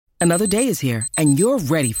Another day is here, and you're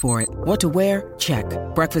ready for it. What to wear? Check.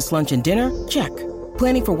 Breakfast, lunch, and dinner? Check.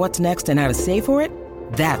 Planning for what's next and how to save for it?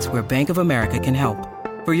 That's where Bank of America can help.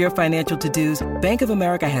 For your financial to-dos, Bank of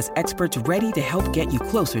America has experts ready to help get you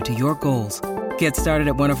closer to your goals. Get started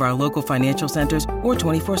at one of our local financial centers or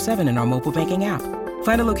 24/7 in our mobile banking app.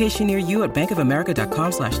 Find a location near you at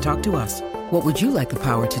bankofamerica.com/talktous. What would you like the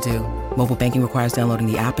power to do? Mobile banking requires downloading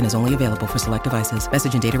the app and is only available for select devices.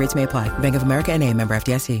 Message and data rates may apply. Bank of America N.A., member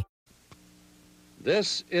FDIC.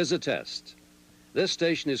 This is a test. This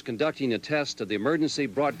station is conducting a test of the emergency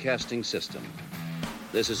broadcasting system.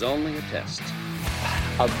 This is only a test.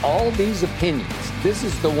 Of all these opinions, this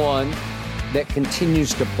is the one that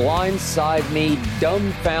continues to blindside me,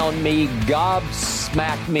 dumbfound me,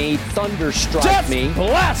 gobsmack me, thunderstrike me.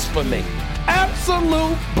 Blasphemy.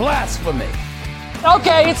 Absolute blasphemy.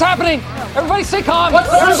 Okay, it's happening. Everybody stay calm.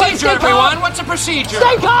 What's the procedure, everyone? What's the procedure?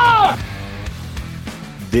 Stay calm!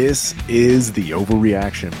 This is the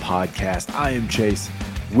Overreaction Podcast. I am Chase.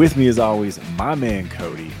 With me, as always, my man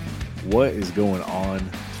Cody. What is going on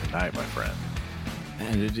tonight, my friend?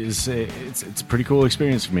 And it's a pretty cool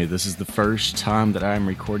experience for me. This is the first time that I'm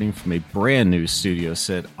recording from a brand new studio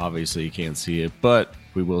set. Obviously, you can't see it, but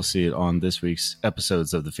we will see it on this week's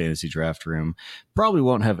episodes of the Fantasy Draft Room. Probably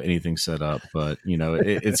won't have anything set up, but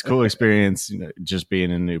it's a cool experience. Just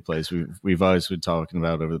being in a new place. We've always been talking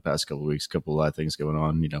about over the past couple of weeks, a lot of things going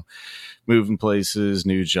on. Moving places,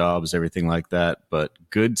 new jobs, everything like that. But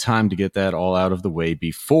good time to get that all out of the way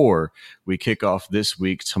before we kick off this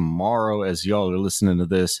week. Tomorrow, as y'all are listening to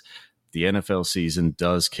this, the NFL season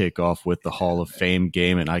does kick off with the Hall of Fame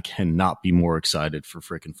game, and I cannot be more excited for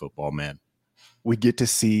freaking football, man. We get to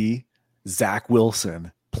see Zach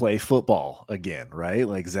Wilson play football again, right?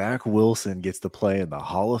 Like Zach Wilson gets to play in the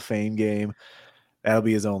Hall of Fame game. That'll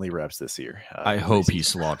be his only reps this year. I hope he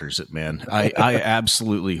slaughters it, man. I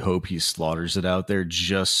absolutely hope he slaughters it out there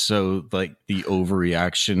just so like the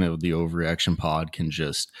overreaction of the Overreaction Pod can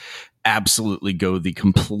just absolutely go the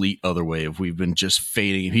complete other way. If we've been just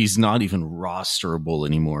fading, he's not even rosterable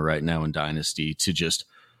anymore right now in Dynasty to just,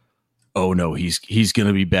 oh no, he's going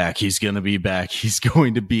to be back. He's going to be back. He's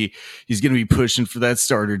going to be pushing for that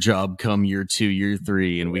starter job come year 2, year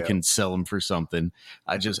 3, and we can sell him for something.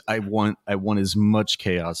 I want as much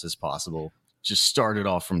chaos as possible. Just start it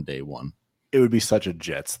off from day one. It would be such a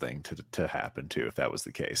Jets thing to happen too, if that was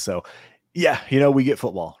the case. So yeah, we get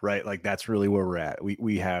football, right? Like that's really where we're at.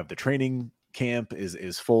 We have the training camp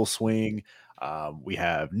is full swing. We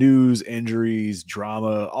have news, injuries,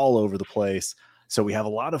 drama all over the place. So we have a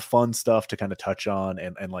lot of fun stuff to kind of touch on.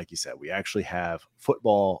 And like you said, we actually have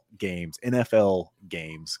football games, NFL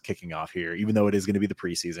games kicking off here, even though it is going to be the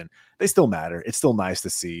preseason. They still matter. It's still nice to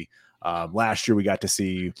see. Last year, we got to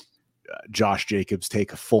see Josh Jacobs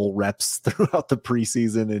take full reps throughout the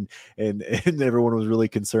preseason. And everyone was really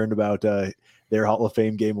concerned about their Hall of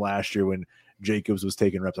Fame game last year when Jacobs was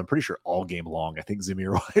taking reps. I'm pretty sure all game long. I think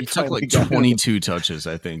Zamir White he took like 22 touches,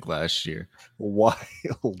 I think, last year.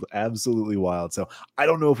 Wild, absolutely wild. So I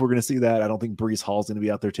don't know if we're going to see that. I don't think Breece Hall's going to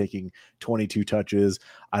be out there taking 22 touches.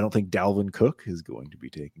 I don't think Dalvin Cook is going to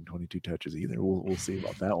be taking 22 touches either. We'll see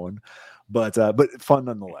about that one, but fun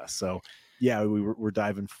nonetheless. So yeah, we're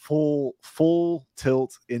diving full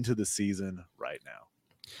tilt into the season right now.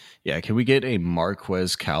 Yeah, can we get a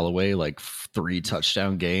Marquez Callaway 3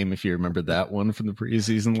 touchdown game? If you remember that one from the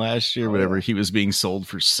preseason last year, whatever he was being sold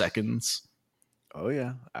for seconds. Oh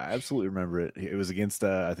yeah, I absolutely remember it. It was against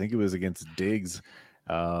I think it was against Diggs.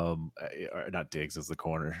 Not Diggs as the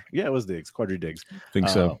corner. Yeah, it was Diggs, Quadri Diggs. I think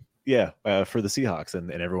so. Yeah, for the Seahawks,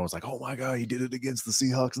 and everyone's like, "Oh my god, he did it against the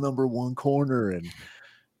Seahawks #1 corner." And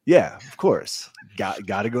yeah, of course. Got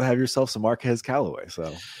to go have yourself some Marquez Callaway.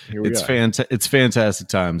 So here we are. It's fantastic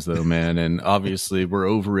times, though, man. And obviously, we're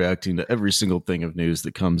overreacting to every single thing of news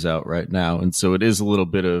that comes out right now. And so it is a little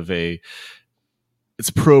bit of it's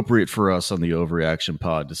appropriate for us on the Overreaction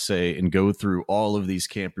Pod to say and go through all of these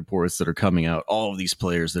camp reports that are coming out, all of these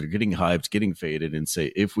players that are getting hyped, getting faded, and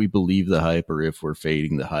say if we believe the hype or if we're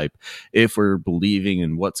fading the hype, if we're believing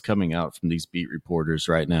in what's coming out from these beat reporters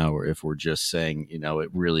right now, or if we're just saying, it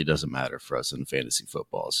really doesn't matter for us in fantasy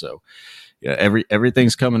football. So yeah,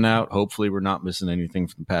 everything's coming out. Hopefully we're not missing anything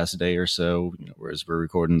from the past day or so, whereas we're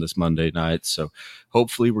recording this Monday night. So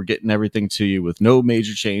hopefully we're getting everything to you with no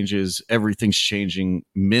major changes. Everything's changing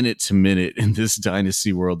minute to minute in this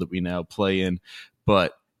dynasty world that we now play in.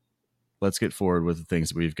 But let's get forward with the things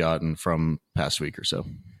that we've gotten from past week or so.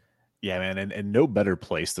 Yeah, man. And no better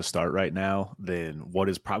place to start right now than what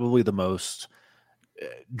is probably the most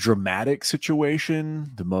dramatic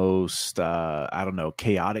situation, the most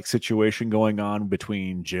chaotic situation going on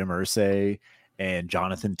between Jim Irsay and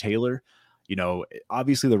Jonathan Taylor. You know,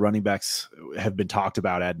 obviously the running backs have been talked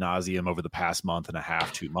about ad nauseum over the past month and a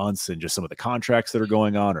half, 2 months, and just some of the contracts that are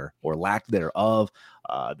going on or lack thereof.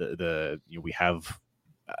 We have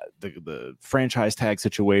the franchise tag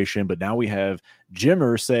situation, but now we have Jim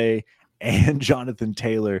Irsay and Jonathan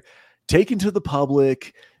Taylor taken to the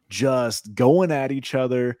public, just going at each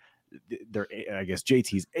other. I guess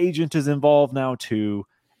JT's agent is involved now too,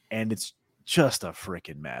 and it's just a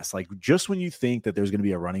freaking mess. Like, just when you think that there's going to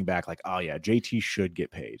be a running back, like, oh yeah, JT should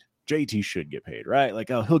get paid, right? Like,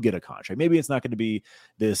 oh, he'll get a contract. Maybe it's not going to be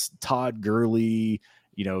this Todd Gurley,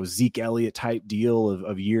 Zeke Elliott type deal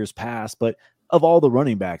of years past, but of all the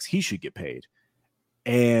running backs, he should get paid.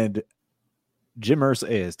 And Jim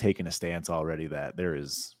Irsay has taken a stance already that there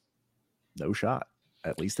is no shot,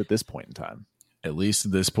 at least at this point in time. At least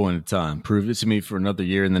at this point in time. Prove it to me for another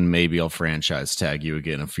year, and then maybe I'll franchise tag you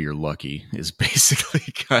again if you're lucky, is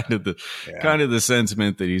basically kind of the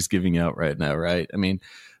sentiment that he's giving out right now, right? I mean,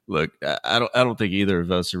 look, I don't think either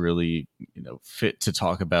of us are really, fit to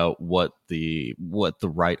talk about what the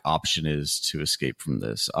right option is to escape from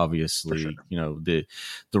this. Obviously, sure.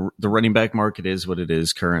 The running back market is what it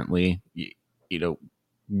is currently.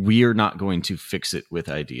 We are not going to fix it with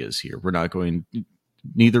ideas here. We're not going.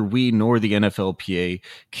 Neither we nor the NFLPA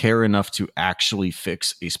care enough to actually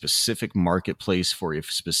fix a specific marketplace for a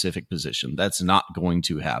specific position. That's not going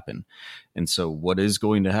to happen. And so what is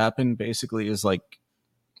going to happen basically is like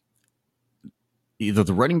either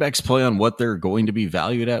the running backs play on what they're going to be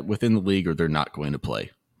valued at within the league, or they're not going to play.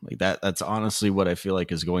 Like that's honestly what I feel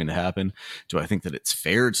like is going to happen. Do I think that it's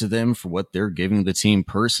fair to them for what they're giving the team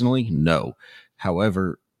personally? No.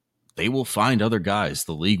 However, they will find other guys.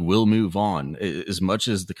 The league will move on. As much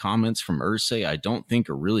as the comments from Irsay I don't think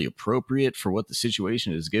are really appropriate for what the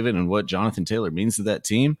situation is given and what Jonathan Taylor means to that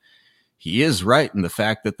team, he is right in the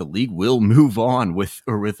fact that the league will move on with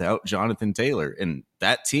or without Jonathan Taylor, and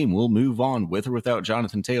that team will move on with or without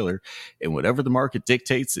Jonathan Taylor. And whatever the market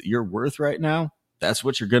dictates that you're worth right now, that's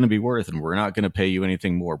what you're going to be worth, and we're not going to pay you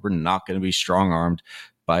anything more. We're not going to be strong-armed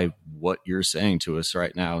by what you're saying to us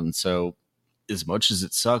right now. And so as much as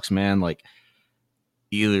it sucks, man, like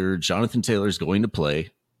either Jonathan Taylor's going to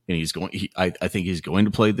play, and I think he's going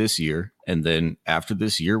to play this year. And then after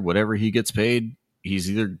this year, whatever he gets paid, he's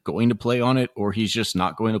either going to play on it or he's just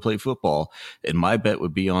not going to play football. And my bet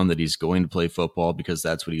would be on that he's going to play football because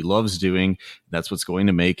that's what he loves doing. That's what's going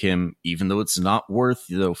to make him, even though it's not worth,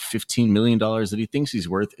 $15 million that he thinks he's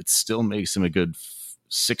worth, it still makes him a good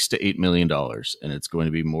 $6 to $8 million. And it's going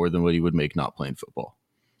to be more than what he would make not playing football.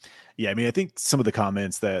 Yeah, I mean, I think some of the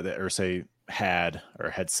comments that Irsay had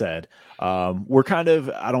said were kind of,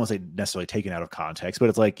 I don't want to say necessarily taken out of context, but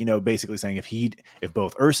it's like, basically saying if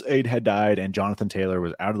both Irsay had died and Jonathan Taylor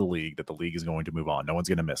was out of the league, that the league is going to move on. No one's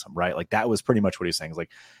going to miss him, right? Like that was pretty much what he's saying. It's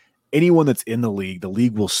like anyone that's in the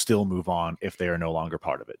league will still move on if they are no longer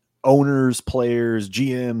part of it. Owners, players,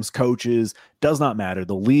 GMs, coaches, does not matter.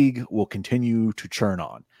 The league will continue to churn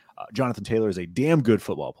on. Jonathan Taylor is a damn good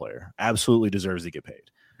football player, absolutely deserves to get paid.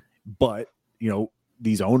 But,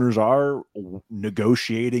 these owners are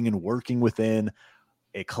negotiating and working within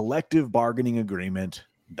a collective bargaining agreement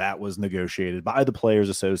that was negotiated by the Players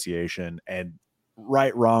Association, and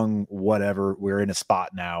right, wrong, whatever, we're in a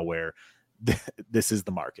spot now where this is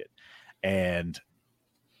the market, and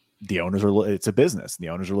the owners it's a business. The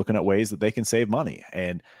owners are looking at ways that they can save money.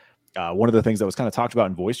 And one of the things that was kind of talked about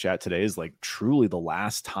in voice chat today is like truly the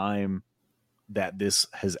last time that this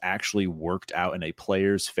has actually worked out in a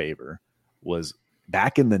player's favor was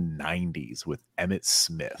back in the 90s with Emmitt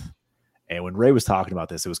Smith. And when Ray was talking about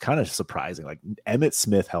this, it was kind of surprising. Like Emmitt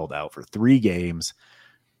Smith held out for 3 games.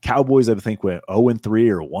 Cowboys, I think, went 0-3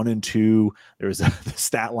 or 1-2. There was a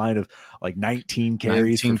stat line of like 19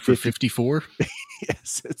 carries 19 for 54.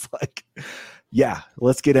 Yes, it's like, yeah,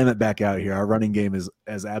 let's get Emmitt back out here. Our running game is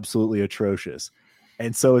absolutely atrocious.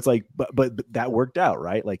 And so it's like, but that worked out,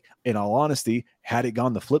 right? Like, in all honesty, had it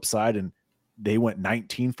gone the flip side and they went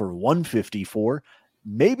 19 for 154,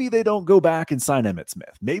 maybe they don't go back and sign Emmitt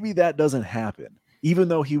Smith. Maybe that doesn't happen. Even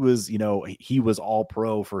though he was, he was all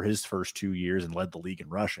pro for his first 2 years and led the league in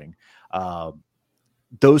rushing.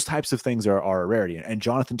 Those types of things are a rarity. And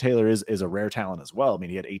Jonathan Taylor is a rare talent as well. I mean,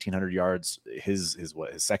 he had 1,800 yards his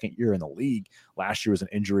second year in the league. Last year was an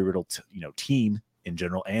injury-riddled, teen in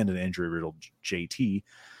general and an injury-riddled JT.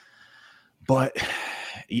 But,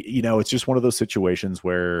 it's just one of those situations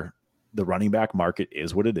where the running back market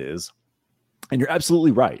is what it is. And you're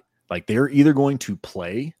absolutely right. Like, they're either going to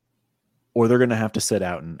play or they're going to have to sit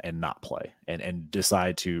out and not play and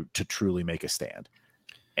decide to truly make a stand.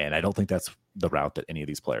 And I don't think that's the route that any of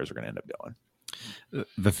these players are going to end up going.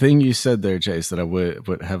 The thing you said there, Chase, that I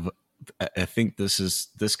would have, I think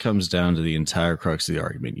this comes down to the entire crux of the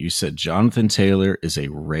argument. You said Jonathan Taylor is a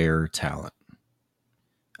rare talent.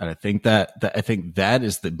 And I think that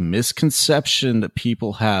is the misconception that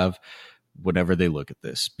people have whenever they look at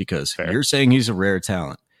this, because you're saying he's a rare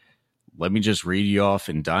talent. Let me just read you off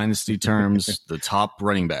in dynasty terms the top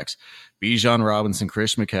running backs: Bijan Robinson,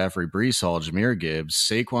 Chris McCaffrey, Breece Hall, Jahmyr Gibbs,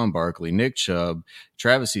 Saquon Barkley, Nick Chubb,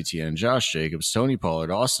 Travis Etienne, Josh Jacobs, Tony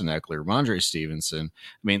Pollard, Austin Eckler, Ramondre Stevenson.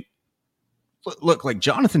 I mean, look, like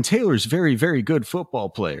Jonathan Taylor is a very, very good football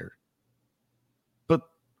player. But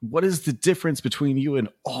what is the difference between you and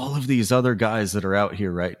all of these other guys that are out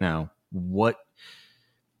here right now? What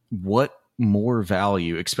more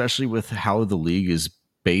value, especially with how the league is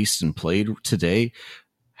based and played today?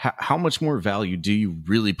 How much more value do you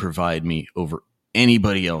really provide me over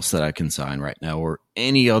anybody else that I can sign right now, or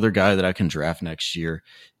any other guy that I can draft next year?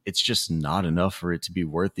 It's just not enough for it to be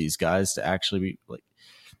worth these guys to actually be like,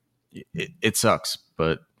 it sucks,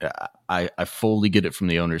 but I fully get it from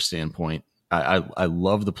the owner's standpoint. I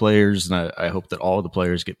love the players, and I hope that all the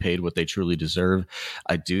players get paid what they truly deserve.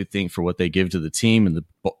 I do think for what they give to the team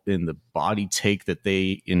and the body take that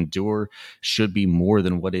they endure should be more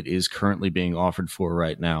than what it is currently being offered for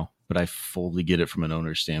right now. But I fully get it from an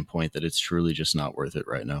owner's standpoint that it's truly just not worth it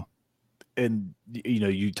right now. And,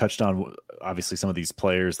 you touched on obviously some of these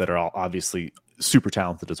players that are all obviously super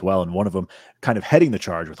talented as well. And one of them kind of heading the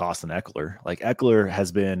charge with Austin Eckler. Like, Eckler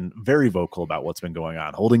has been very vocal about what's been going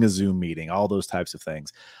on, holding a Zoom meeting, all those types of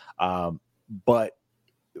things. But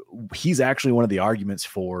he's actually one of the arguments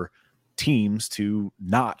for teams to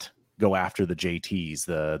not go after the JTs,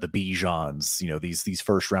 the Bijans, these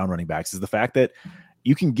first round running backs, is the fact that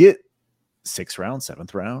you can get 6th round,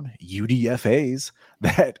 7th round UDFAs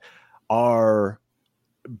that are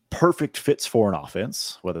perfect fits for an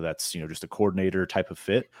offense, whether that's, just a coordinator type of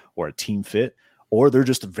fit or a team fit, or they're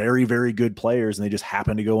just very, very good players and they just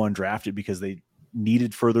happen to go undrafted because they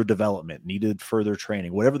needed further development, needed further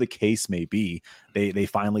training, whatever the case may be. They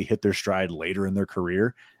finally hit their stride later in their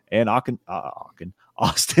career. And Austin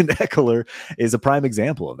Eckler is a prime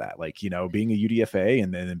example of that. Like, being a UDFA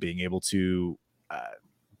and then being able to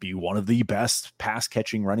be one of the best pass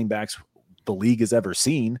catching running backs the league has ever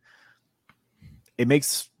seen. It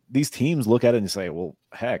makes these teams look at it and say, well,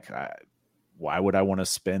 heck, why would I want to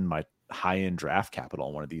spend my high-end draft capital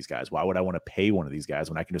on one of these guys? Why would I want to pay one of these guys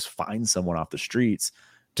when I can just find someone off the streets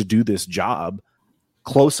to do this job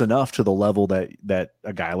close enough to the level that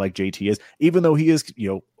a guy like JT is, even though he is,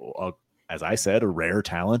 as I said, a rare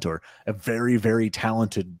talent or a very, very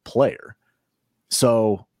talented player.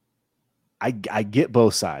 So I get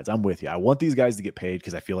both sides. I'm with you. I want these guys to get paid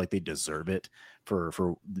because I feel like they deserve it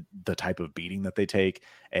for the type of beating that they take.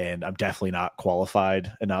 And I'm definitely not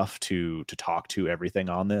qualified enough to talk to everything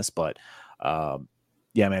on this, but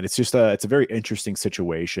yeah, man, it's just it's a very interesting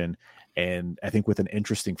situation. And I think with an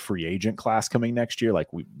interesting free agent class coming next year, like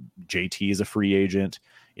JT is a free agent.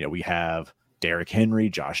 We have Derrick Henry,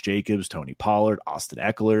 Josh Jacobs, Tony Pollard, Austin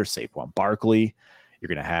Eckler, Saquon Barkley. You're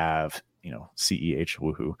going to have, CEH,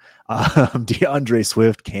 woohoo, DeAndre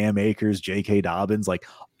Swift, Cam Akers, J.K. Dobbins. Like,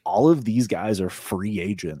 all of these guys are free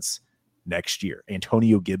agents next year.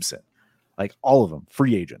 Antonio Gibson, like all of them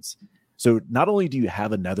free agents. So not only do you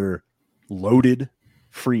have another loaded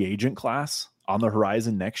free agent class on the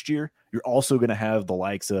horizon next year, you're also going to have the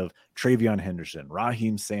likes of Travion Henderson,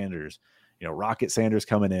 Raheem Sanders, Rocket Sanders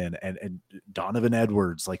coming in, and Donovan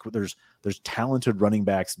Edwards. Like, there's talented running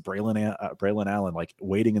backs, Braylon Allen, like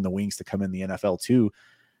waiting in the wings to come in the NFL too.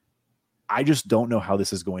 I just don't know how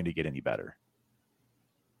this is going to get any better.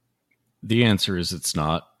 The answer is it's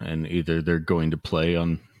not, and either they're going to play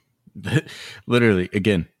on literally,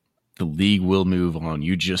 again, the league will move on.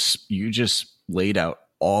 You just laid out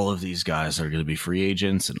all of these guys that are going to be free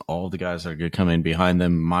agents and all the guys that are going to come in behind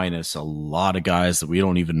them, minus a lot of guys that we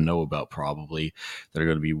don't even know about probably, that are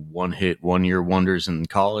going to be one-year wonders in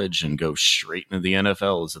college and go straight into the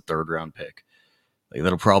NFL as a 3rd round pick. Like,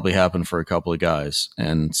 that'll probably happen for a couple of guys.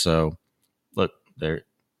 And so, look, they're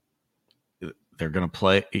going to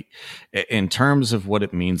play in terms of what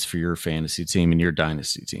it means for your fantasy team and your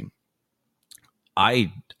dynasty team.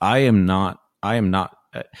 I am not, I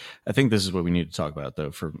think this is what we need to talk about though,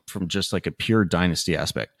 from just like a pure dynasty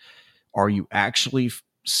aspect. Are you actually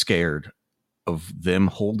scared of them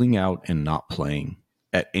holding out and not playing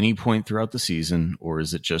at any point throughout the season? Or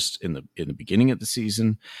is it just in the beginning of the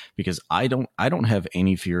season? Because I don't have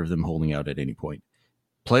any fear of them holding out at any point.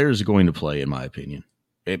 Players are going to play, in my opinion.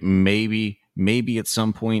 It maybe Maybe at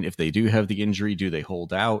some point, if they do have the injury, do they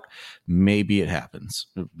hold out? Maybe it happens.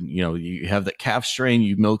 You have that calf strain,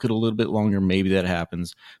 you milk it a little bit longer, maybe that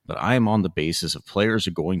happens. But I am on the basis of players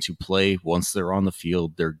are going to play once they're on the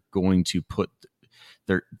field. They're going to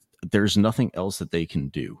there's nothing else that they can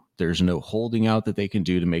do. There's no holding out that they can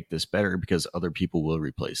do to make this better because other people will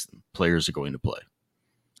replace them. Players are going to play.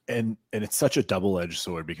 And it's such a double-edged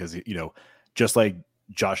sword because, just like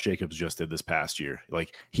Josh Jacobs just did this past year,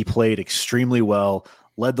 like he played extremely well,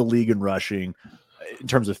 led the league in rushing. In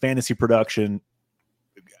terms of fantasy production,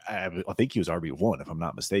 I think he was RB1 if I'm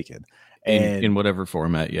not mistaken. And in whatever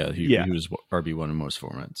format, he was RB1 in most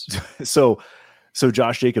formats. So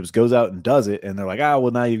Josh Jacobs goes out and does it, and they're like,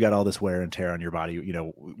 well, now you've got all this wear and tear on your body.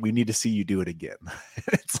 We need to see you do it again.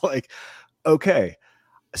 It's like, okay.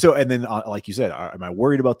 So, and then like you said, am I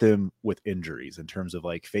worried about them with injuries in terms of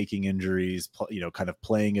like faking injuries, kind of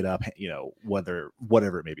playing it up,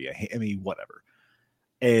 whatever it may be. Whatever.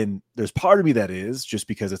 And there's part of me that is just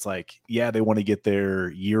because it's like, yeah, they want to get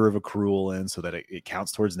their year of accrual in so that it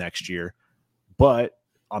counts towards next year. But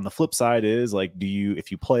on the flip side is like,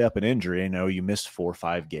 if you play up an injury, I know you missed 4 or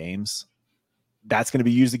 5 games, that's going to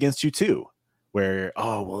be used against you too, where,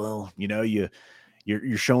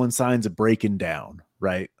 you're showing signs of breaking down,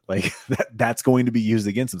 right? Like that's going to be used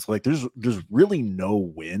against them. So like, there's really no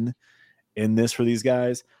win in this for these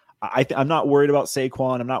guys. I'm not worried about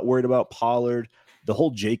Saquon. I'm not worried about Pollard. The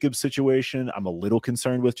whole Jacobs situation, I'm a little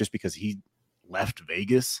concerned with just because he left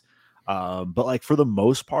Vegas. But like for the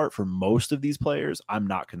most part, for most of these players, I'm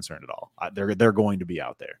not concerned at all. They're going to be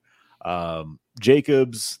out there.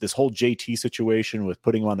 Jacobs, this whole JT situation with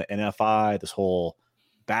putting him on the NFI, this whole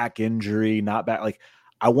back injury, not back, like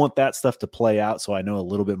I want that stuff to play out so I know a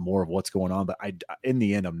little bit more of what's going on. But in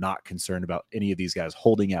the end, I'm not concerned about any of these guys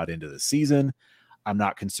holding out into the season. I'm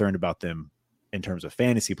not concerned about them in terms of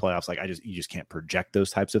fantasy playoffs. Like you just can't project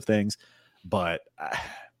those types of things. But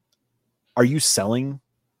are you selling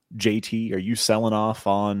JT? Are you selling off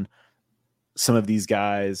on some of these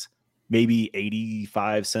guys, maybe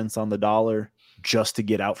 85 cents on the dollar just to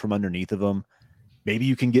get out from underneath of them? Maybe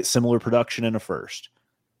you can get similar production in a first.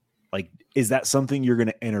 Like, is that something you're going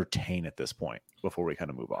to entertain at this point before we kind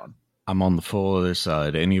of move on? I'm on the full other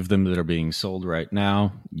side. Any of them that are being sold right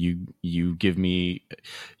now, you give me,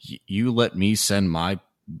 you let me send my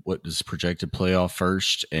what is projected playoff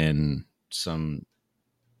first and some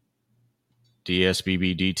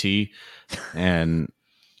DSBBDT, and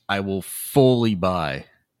I will fully buy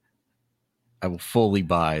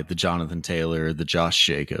the Jonathan Taylor, the Josh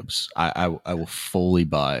Jacobs. I will fully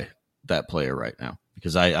buy that player right now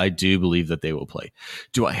because I do believe that they will play.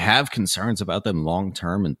 Do I have concerns about them long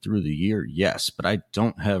term and through the year? Yes, but I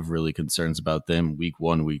don't have really concerns about them week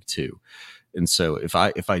 1, week 2. And so if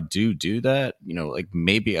I do that, like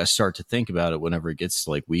maybe I start to think about it whenever it gets to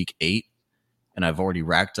like week 8 and I've already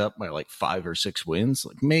racked up my like 5 or 6 wins,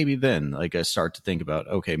 like maybe then like I start to think about,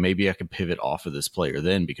 okay, maybe I can pivot off of this player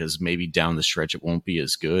then because maybe down the stretch it won't be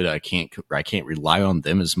as good. I can't rely on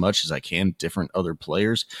them as much as I can different other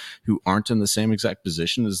players who aren't in the same exact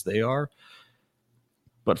position as they are.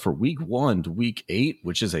 But for week 1 to week 8,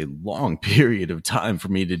 which is a long period of time for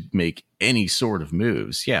me to make any sort of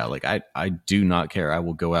moves, yeah, like I do not care. I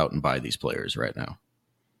will go out and buy these players right now.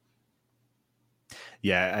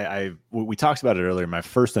 Yeah, we talked about it earlier. My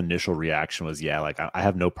first initial reaction was, like I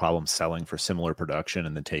have no problem selling for similar production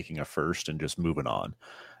and then taking a first and just moving on.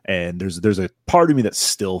 And there's a part of me that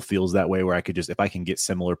still feels that way where I could just, if I can get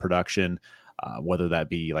similar production, whether that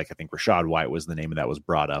be like, I think Rachaad White was the name that was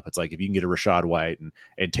brought up. It's like, if you can get a Rachaad White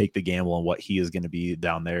and take the gamble on what he is going to be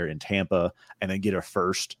down there in Tampa and then get a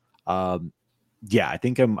first, I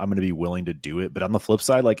think I'm going to be willing to do it. But on the flip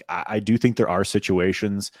side, like I do think there are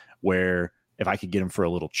situations where if I could get him for a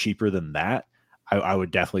little cheaper than that, I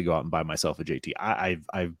would definitely go out and buy myself a JT.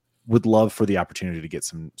 I would love for the opportunity to get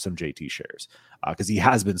some JT shares because he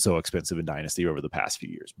has been so expensive in Dynasty over the past few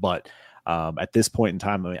years. But at this point in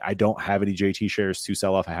time, I don't have any JT shares to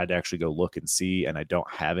sell off. I had to actually go look and see, and I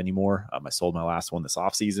don't have any more. I sold my last one this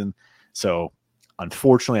offseason. So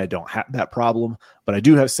unfortunately, I don't have that problem. But I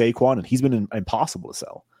do have Saquon, and he's been impossible to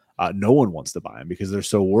sell. No one wants to buy him because they're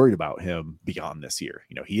so worried about him beyond this year.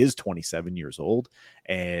 He is 27 years old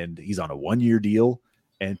and he's on a 1-year deal,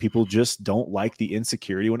 and people just don't like the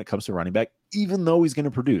insecurity when it comes to running back, even though he's going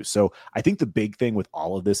to produce. So I think the big thing with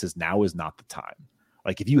all of this is now is not the time.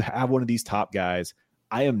 Like if you have one of these top guys,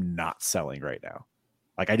 I am not selling right now.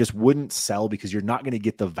 Like I just wouldn't sell because you're not going to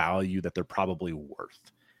get the value that they're probably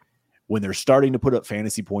worth. When they're starting to put up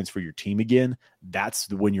fantasy points for your team again,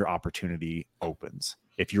 that's when your opportunity opens.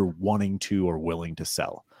 If you're wanting to or willing to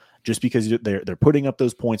sell. just because they're putting up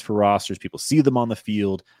those points for rosters. People see them on the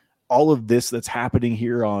field. All of this that's happening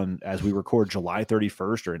here on as we record July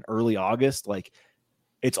 31st or in early August, like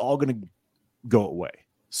it's all going to go away.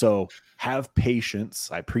 So have patience.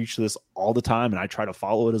 I preach this all the time and I try to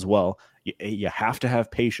follow it as well. You have to have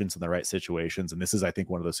patience in the right situations. And this is, I think,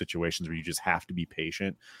 one of those situations where you just have to be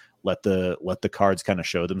patient, let the cards kind of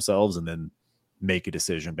show themselves and then make a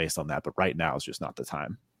decision based on that. But right now is just not the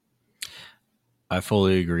time. I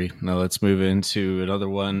fully agree. Now let's move into another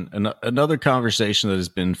one, another conversation that has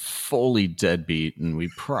been fully deadbeat, and we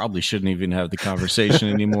probably shouldn't even have the conversation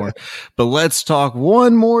anymore. But let's talk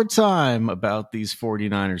one more time about these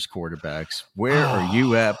 49ers quarterbacks. Where are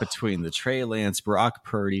you at between the Trey Lance, Brock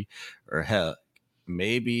Purdy, or hell,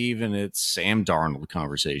 maybe even it's Sam Darnold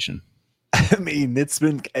conversation? I mean, it's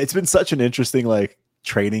been such an interesting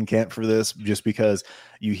training camp for this, just because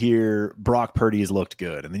you hear Brock Purdy has looked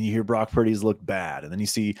good and then you hear Brock Purdy has looked bad, and then you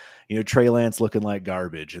see Trey Lance looking like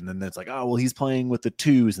garbage, and then it's like, oh well, he's playing with the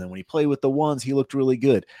twos, and then when he played with the ones he looked really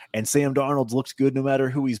good, and Sam Darnold's looked good no matter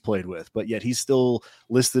who he's played with, but yet he's still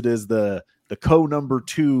listed as the number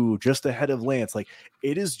 2 just ahead of Lance. Like,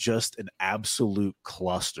 it is just an absolute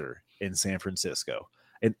cluster in San Francisco,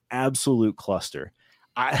 an absolute cluster.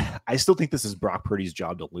 I still think this is Brock Purdy's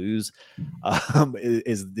job to lose,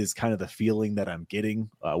 is kind of the feeling that I'm getting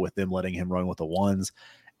with them letting him run with the ones.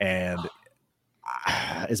 And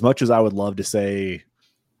as much as I would love to say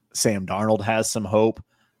Sam Darnold has some hope,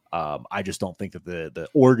 I just don't think that the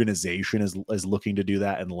organization is looking to do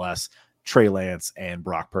that unless Trey Lance and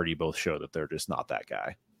Brock Purdy both show that they're just not that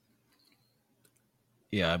guy.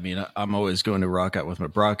 Yeah, I mean, I'm always going to rock out with my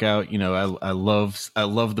Brock out. I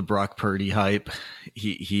love the Brock Purdy hype.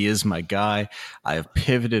 He is my guy. I have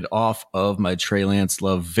pivoted off of my Trey Lance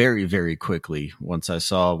love very, very quickly once I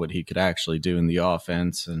saw what he could actually do in the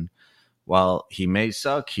offense. And while he may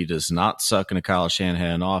suck, he does not suck in a Kyle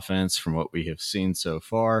Shanahan offense from what we have seen so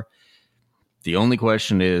far. The only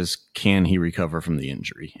question is, can he recover from the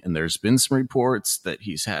injury? And there's been some reports that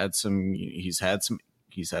he's had some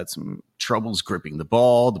troubles gripping the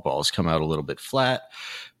ball. The ball's come out a little bit flat.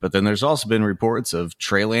 But then there's also been reports of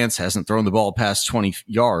Trey Lance hasn't thrown the ball past 20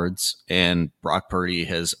 yards, and Brock Purdy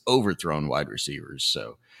has overthrown wide receivers.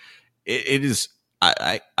 So it is –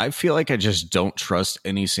 I feel like I just don't trust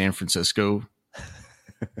any San Francisco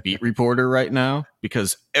beat reporter right now,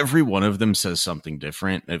 because every one of them says something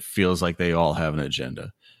different. It feels like they all have an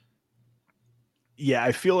agenda. Yeah,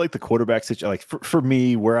 I feel like the quarterback situation, like for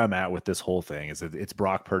me, where I'm at with this whole thing is that it's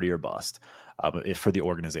Brock Purdy or bust for the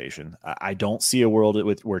organization. I don't see a world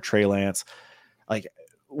where Trey Lance, like,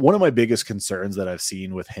 one of my biggest concerns that I've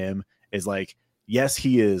seen with him is, like, yes,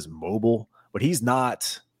 he is mobile, but he's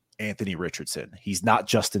not Anthony Richardson. He's not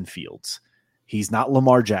Justin Fields. He's not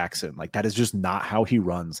Lamar Jackson. Like, that is just not how he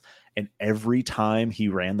runs. And every time he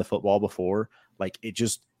ran the football before, like,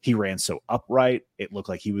 he ran so upright. It looked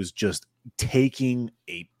like he was just taking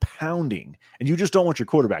a pounding, and you just don't want your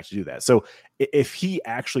quarterback to do that. So if he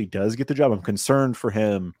actually does get the job, I'm concerned for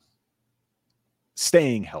him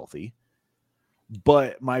staying healthy.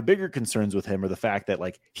 But my bigger concerns with him are the fact that,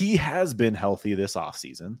 like, he has been healthy this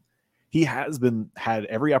offseason. He has had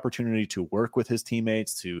every opportunity to work with his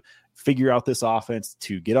teammates, to figure out this offense,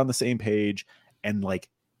 to get on the same page, and, like,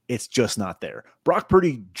 it's just not there. Brock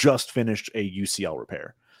Purdy just finished a UCL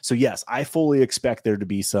repair. So yes, I fully expect there to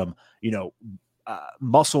be some,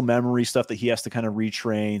 muscle memory stuff that he has to kind of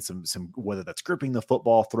retrain, some whether that's gripping the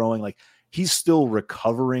football, throwing. Like, he's still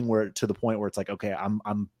recovering to the point where it's like, okay,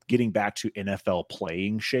 I'm getting back to NFL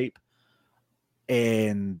playing shape.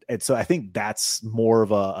 And so I think that's more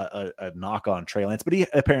of a knock on Trey Lance, but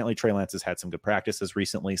apparently Trey Lance has had some good practices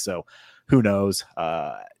recently. So who knows?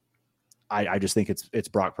 I just think it's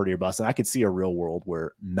Brock Purdy or bust. And I could see a real world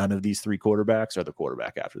where none of these 3 quarterbacks are the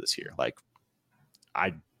quarterback after this year. Like,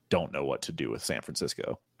 I don't know what to do with San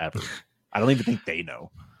Francisco ever. I don't even think they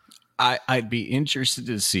know. I'd be interested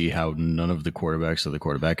to see how none of the quarterbacks are the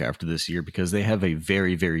quarterback after this year, because they have a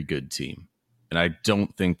very, very good team. And I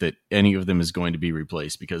don't think that any of them is going to be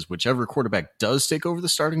replaced, because whichever quarterback does take over the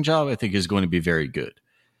starting job, I think is going to be very good.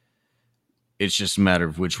 It's just a matter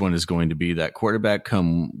of which one is going to be that quarterback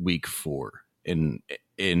come week 4. And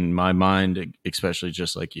in my mind, especially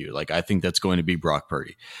just like you, like, I think that's going to be Brock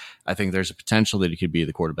Purdy. I think there's a potential that he could be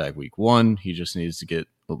the quarterback week 1. He just needs to get,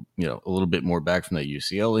 a little bit more back from that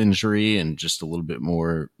UCL injury, and just a little bit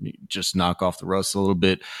more, just knock off the rust a little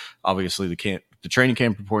bit. Obviously the training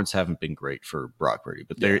camp reports haven't been great for Brock Purdy,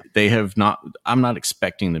 but they have not, I'm not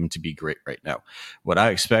expecting them to be great right now. What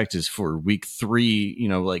I expect is for week 3,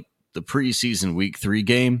 like the preseason week 3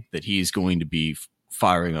 game, that he's going to be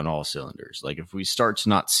firing on all cylinders. Like if we start to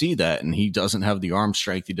not see that, and he doesn't have the arm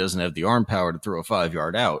strength, he doesn't have the arm power to throw a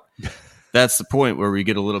 5-yard out, that's the point where we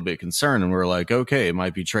get a little bit concerned, and we're like, okay, it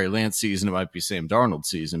might be Trey Lance season, it might be Sam Darnold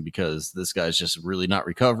season, because this guy's just really not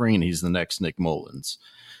recovering, and he's the next Nick Mullins.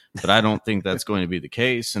 But I don't think that's going to be the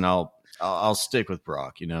case, and I'll stick with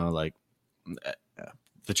Brock. You know, like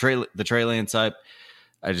the Trey Lance type.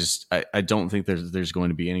 I don't think there's going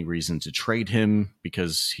to be any reason to trade him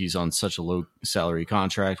because he's on such a low salary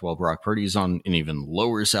contract, while Brock Purdy's on an even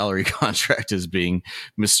lower salary contract as being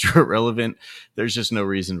Mr. Irrelevant. There's just no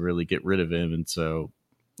reason to really get rid of him. And so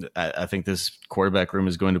I think this quarterback room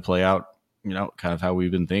is going to play out, you know, kind of how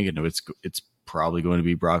we've been thinking. It's probably going to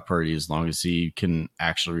be Brock Purdy as long as he can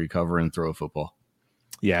actually recover and throw a football.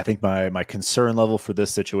 Yeah, I think my concern level for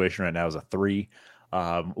this situation right now is a 3.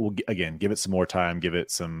 We'll again give it some more time, give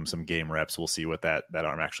it some game reps. We'll see what that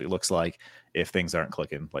arm actually looks like. If things aren't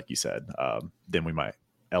clicking, like you said, then we might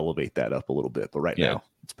elevate that up a little bit. But right now,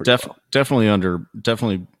 it's pretty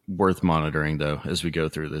definitely worth monitoring though as we go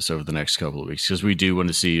through this over the next couple of weeks, because we do want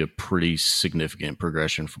to see a pretty significant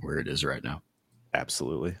progression from where it is right now.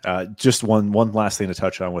 Absolutely. Just one last thing to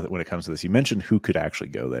touch on when it comes to this. You mentioned who could actually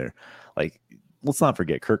go there. Like, let's not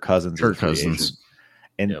forget Kirk Cousins.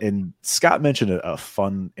 And Scott mentioned a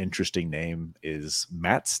fun, interesting name is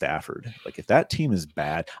Matt Stafford. Like, if that team is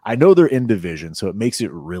bad, I know they're in division, so it makes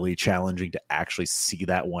it really challenging to actually see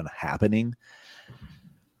that one happening.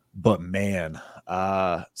 But man,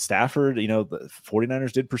 Stafford, you know, the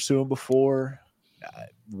 49ers did pursue him before.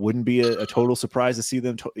 Wouldn't be a total surprise to see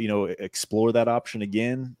them, explore that option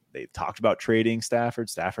again. They talked about trading Stafford.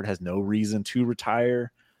 Stafford has no reason to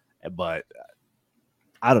retire, but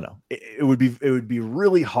I don't know. It would be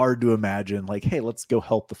really hard to imagine, like, hey, let's go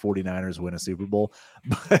help the 49ers win a Super Bowl.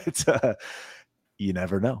 But you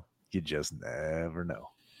never know. You just never know.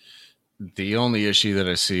 The only issue that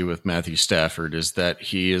I see with Matthew Stafford is that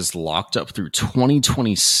he is locked up through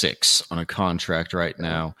 2026 on a contract right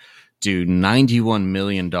now, due $91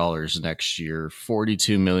 million next year,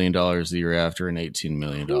 $42 million the year after, and $18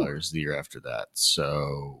 million the year after that.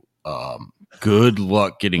 So good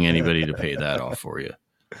luck getting anybody to pay that off for you.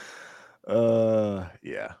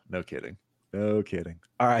 Yeah, no kidding.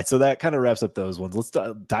 All right, so that kind of wraps up those ones. Let's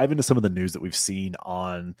dive into some of the news that we've seen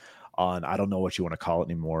on I don't know what you want to call it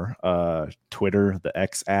anymore. Twitter, the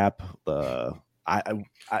X app,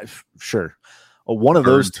 sure. One of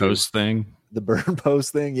those two. The burn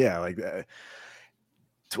post thing. Yeah, like that.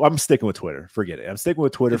 I'm sticking with Twitter. Forget it. I'm sticking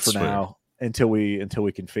with Twitter for now until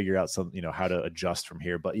we can figure out some, how to adjust from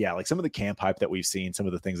here. But yeah, like some of the camp hype that we've seen, some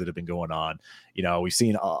of the things that have been going on, we've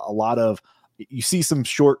seen a lot of, you see some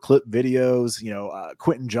short clip videos,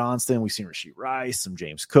 Quentin Johnston, we've seen Rashee Rice, some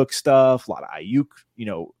James Cook stuff, a lot of Ayuk,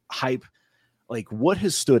 hype. Like, what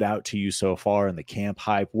has stood out to you so far in the camp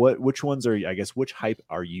hype? Which hype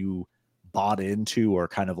are you bought into, or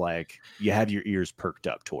kind of like you have your ears perked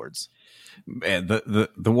up towards? Man, the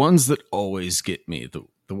ones that always get me,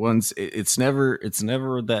 the ones, it's never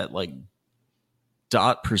that like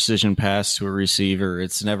dot precision pass to a receiver.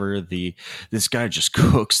 It's never this guy just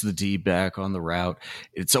cooks the D back on the route.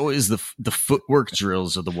 It's always the footwork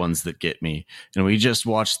drills are the ones that get me. And we just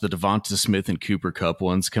watched the Devonta Smith and Cooper Kupp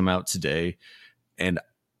ones come out today, and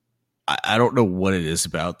I don't know what it is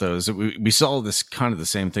about those. We saw this kind of the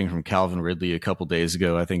same thing from Calvin Ridley a couple days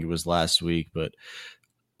ago. I think it was last week, but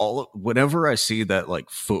whenever I see that like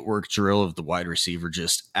footwork drill of the wide receiver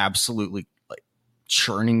just absolutely like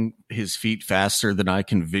churning his feet faster than I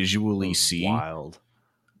can visually see, wild.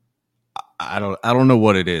 I don't know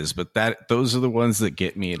what it is, but those are the ones that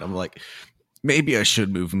get me, and I'm like, maybe I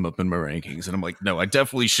should move him up in my rankings. And I'm like, no, I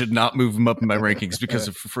definitely should not move him up in my rankings because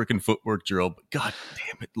of freaking footwork drill. But God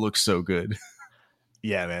damn, it looks so good.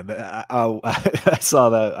 Yeah, man. I saw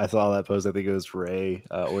that post. I think it was Ray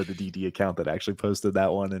or the DD account that actually posted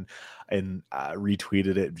that one and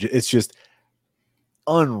retweeted it. It's just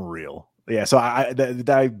unreal. Yeah, so I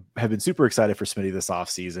have been super excited for Smitty this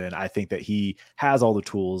offseason. I think that he has all the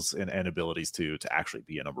tools and abilities to actually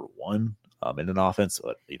be a number one in an offense.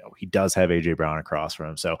 But, he does have A.J. Brown across from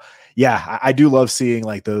him. So, yeah, I do love seeing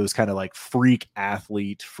like those kind of like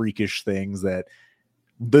freakish things that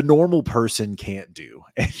the normal person can't do.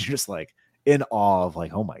 And you're just like in awe of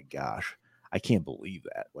like, oh my gosh, I can't believe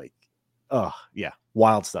that. Like, oh yeah,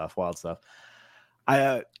 wild stuff.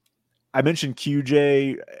 I mentioned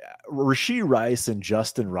QJ, Rashee Rice, and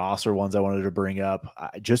Justin Ross are ones I wanted to bring up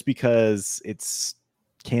just because it's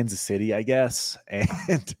Kansas City, I guess.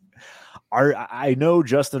 And I know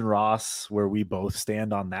Justin Ross, where we both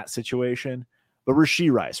stand on that situation, but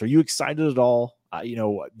Rashee Rice, are you excited at all?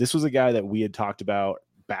 This was a guy that we had talked about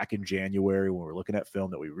back in January when we were looking at film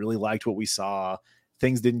that we really liked what we saw.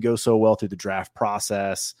 Things didn't go so well through the draft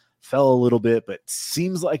process, fell a little bit, but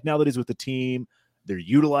seems like now that he's with the team, they're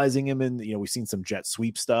utilizing him. And, we've seen some jet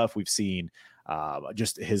sweep stuff. We've seen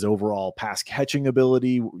just his overall pass catching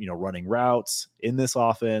ability, running routes in this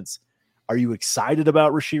offense. Are you excited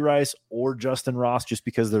about Rashee Rice or Justin Ross just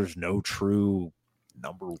because there's no true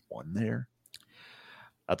number one there?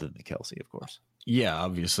 Other than Kelce, of course. Yeah,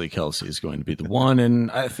 obviously Kelce is going to be the one, and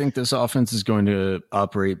I think this offense is going to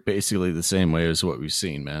operate basically the same way as what we've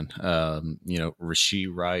seen, man. Rashee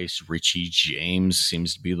Rice, Richie James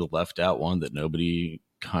seems to be the left out one that nobody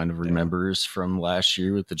kind of remembers from last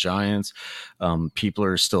year with the Giants. People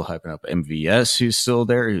are still hyping up MVS, who's still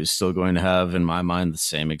there, who's still going to have, in my mind, the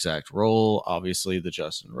same exact role. Obviously, the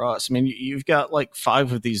Justin Ross. I mean, you've got like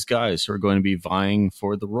 5 of these guys who are going to be vying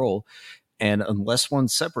for the role. And unless one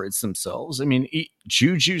separates themselves, I mean,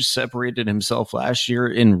 Juju separated himself last year,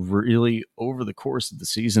 and really over the course of the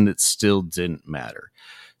season, it still didn't matter.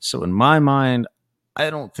 So in my mind, I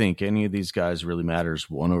don't think any of these guys really matters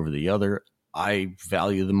one over the other. I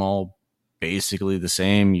value them all basically the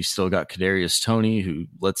same. You still got Kadarius Toney, who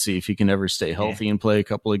let's see if he can ever stay healthy and play a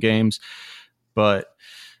couple of games. But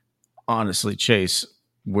honestly, Chase,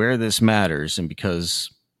 where this matters, and because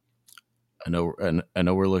I know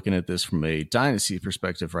we're looking at this from a dynasty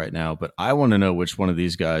perspective right now, but I want to know which one of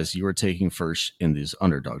these guys you are taking first in these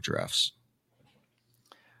underdog drafts.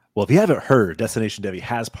 Well, if you haven't heard, Destination Devy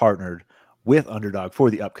has partnered with Underdog for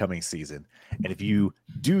the upcoming season. And if you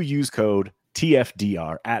do use code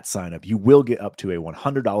TFDR at signup, you will get up to a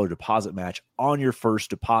 $100 deposit match on your first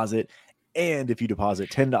deposit. And if you deposit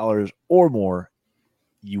 $10 or more,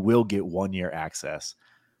 you will get 1 year access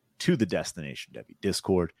to the Destination Devy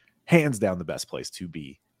Discord. Hands down the best place to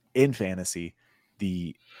be in fantasy.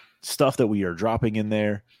 The stuff that we are dropping in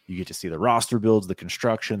there, you get to see the roster builds, the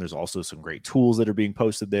construction. There's also some great tools that are being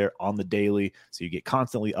posted there on the daily. So you get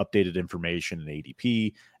constantly updated information and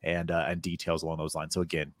ADP and details along those lines. So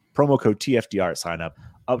again, promo code TFDR at sign up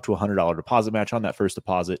to $100 deposit match on that first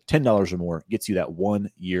deposit. $10 or more gets you that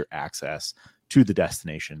 1 year access to the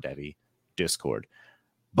Destination Devy Discord.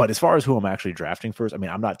 But as far as who I'm actually drafting first, I mean,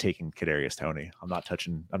 I'm not taking Kadarius Toney. I'm not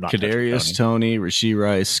touching Kadarius Toney, Rashee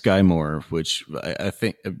Rice, Sky Moore, which I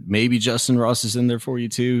think maybe Justin Ross is in there for you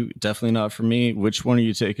too. Definitely not for me. Which one are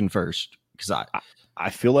you taking first? Because I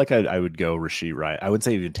feel like I would go Rashee Rice. I would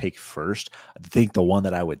say even take first. I think the one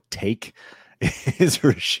that I would take is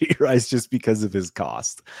Rashee Rice just because of his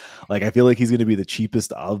cost. Like, I feel like he's going to be the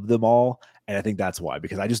cheapest of them all. And I think that's why,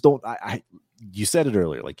 because I just don't, you said it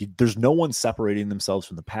earlier, like there's no one separating themselves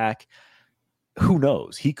from the pack. Who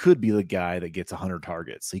knows? He could be the guy that gets 100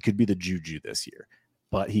 targets. He could be the Juju this year,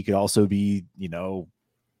 but he could also be,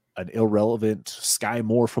 an irrelevant Sky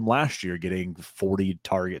Moore from last year getting 40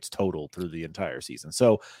 targets total through the entire season.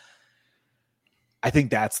 So I think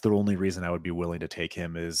that's the only reason I would be willing to take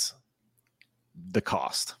him is the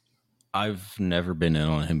cost. I've never been in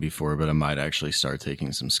on him before, but I might actually start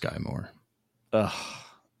taking some Sky Moore.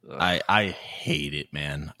 I hate it,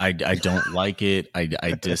 man. I don't like it.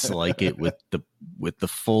 I dislike it with the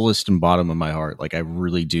fullest and bottom of my heart. Like, I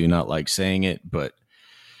really do not like saying it, but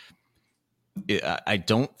I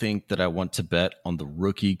don't think that I want to bet on the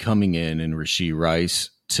rookie coming in Rashee Rice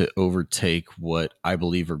to overtake what I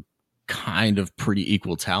believe are kind of pretty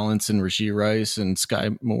equal talents in Rashee Rice and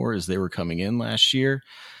Sky Moore as they were coming in last year.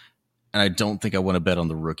 And I don't think I want to bet on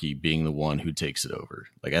the rookie being the one who takes it over.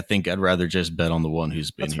 Like, I think I'd rather just bet on the one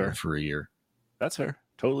who's been here for a year. That's fair.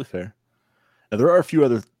 Totally fair. Now, there are a few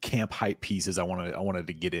other camp hype pieces I wanted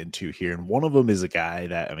to get into here. And one of them is a guy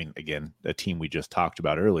that, I mean, again, a team we just talked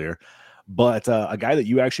about earlier, but a guy that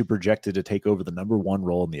you actually projected to take over the number one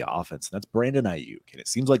role in the offense. And that's Brandon Ayuk. And it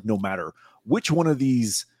seems like no matter which one of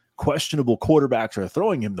these questionable quarterbacks are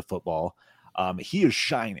throwing him the football, he is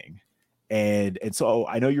shining. And so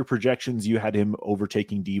I know your projections, you had him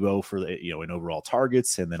overtaking Debo for the, in overall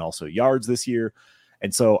targets and then also yards this year.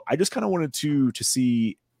 And so I just kind of wanted to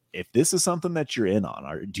see if this is something that you're in on.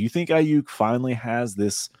 Or do you think Ayuk finally has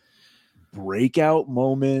this breakout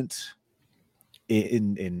moment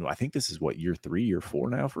in I think this is what, year 3, year 4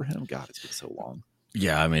 now for him? God, it's been so long.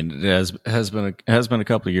 Yeah, I mean, it has been a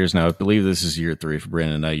couple of years now. I believe this is year 3 for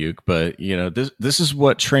Brandon Ayuk, but this is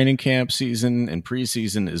what training camp season and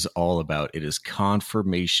preseason is all about. It is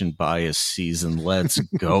confirmation bias season. Let's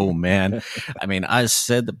go, man. I mean, I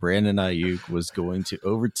said that Brandon Ayuk was going to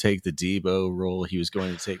overtake the Debo role. He was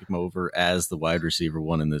going to take him over as the wide receiver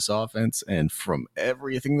 1 in this offense. And from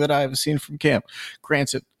everything that I've seen from camp,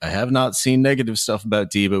 granted, I have not seen negative stuff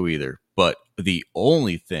about Debo either, but the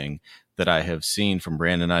only thing that I have seen from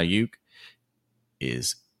Brandon Ayuk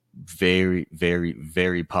is very, very,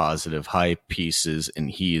 very positive hype pieces,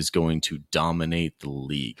 and he is going to dominate the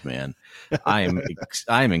league, man. I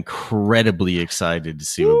am incredibly excited to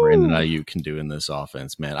see what Brandon Ayuk can do in this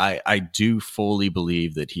offense, man. I do fully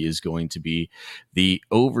believe that he is going to be the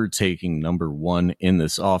overtaking number one in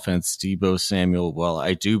this offense. Deebo Samuel, while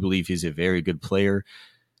I do believe he's a very good player,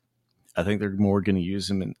 I think they're more going to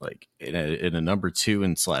use him in a number two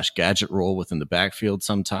and / gadget role within the backfield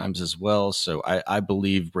sometimes as well. So I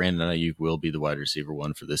believe Brandon Ayuk will be the wide receiver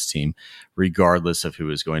one for this team, regardless of who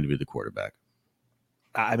is going to be the quarterback.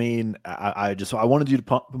 I mean, I wanted you to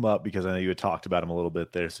pump him up because I know you had talked about him a little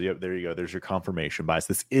bit there. So there you go. There's your confirmation bias.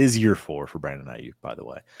 This is year 4 for Brandon Ayuk, by the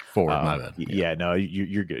way. 4, my bad. Yeah, no,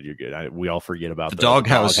 you're good. You're good. We all forget about the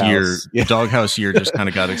doghouse year. Yeah. The doghouse year just kind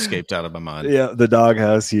of got escaped out of my mind. Yeah, the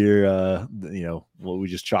doghouse year. We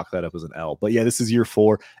just chalk that up as an L. But yeah, this is year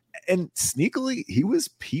 4, and sneakily, he was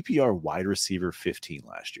PPR wide receiver 15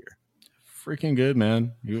 last year. Freaking good,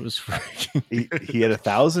 man. He was freaking he had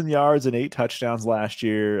 1,000 yards and 8 touchdowns last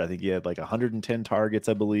year. I think he had like 110 targets,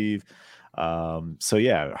 I believe. So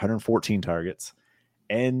yeah, 114 targets.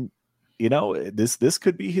 And this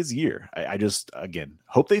could be his year. I just, again,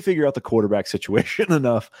 hope they figure out the quarterback situation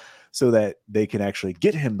enough so that they can actually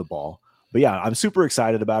get him the ball. But yeah, I'm super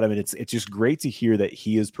excited about him, and it's just great to hear that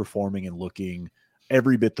he is performing and looking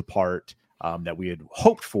every bit the part that we had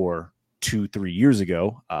hoped for 2-3 years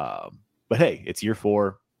ago. But hey, it's year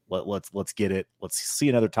 4. Let's get it. Let's see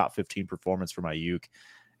another top 15 performance from Ayuk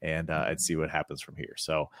and see what happens from here.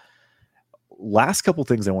 So last couple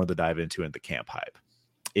things I wanted to dive into in the camp hype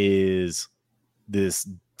is this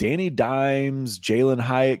Danny Dimes, Jalen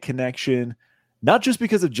Hyatt connection, not just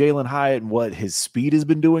because of Jalen Hyatt and what his speed has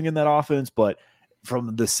been doing in that offense, but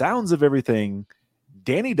from the sounds of everything,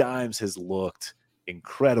 Danny Dimes has looked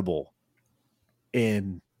incredible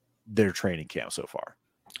in their training camp so far.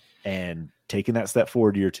 And taking that step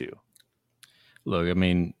forward year 2. Look, I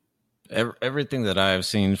mean, everything that I've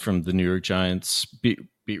seen from the New York Giants beat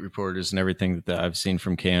reporters and everything that I've seen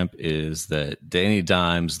from camp is that Danny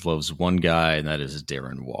Dimes loves one guy, and that is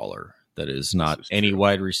Darren Waller. That is not any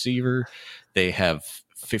wide receiver. They have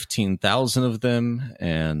 15,000 of them,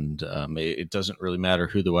 and it doesn't really matter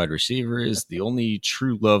who the wide receiver is. The only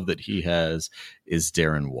true love that he has is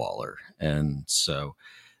Darren Waller. And so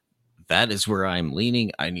that is where I'm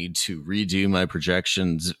leaning. I need to redo my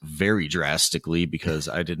projections very drastically because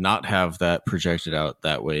I did not have that projected out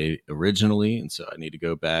that way originally. And so I need to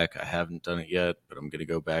go back. I haven't done it yet, but I'm going to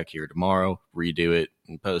go back here tomorrow, redo it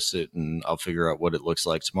and post it, and I'll figure out what it looks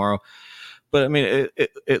like tomorrow. But I mean,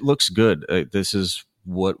 it looks good. This is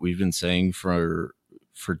what we've been saying for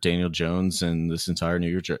Daniel Jones and this entire New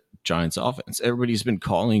York Giants offense. Everybody's been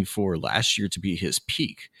calling for last year to be his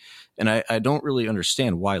peak. And I don't really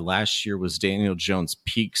understand why last year was Daniel Jones'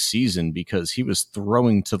 peak season, because he was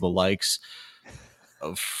throwing to the likes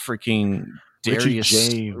of freaking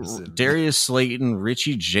Darius Slayton,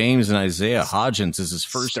 Richie James, and Isaiah Hodgins as his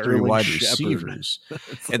first Sterling 3 wide receivers.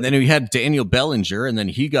 And then we had Daniel Bellinger, and then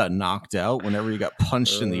he got knocked out whenever he got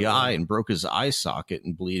punched in the eye and broke his eye socket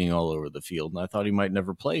and bleeding all over the field. And I thought he might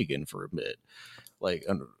never play again for a bit.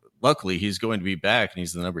 Luckily, he's going to be back, and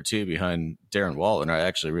he's the number 2 behind Darren Waller. And I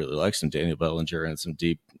actually really like some Daniel Bellinger and some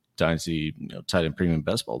deep dynasty, tight end premium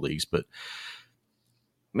best ball leagues. But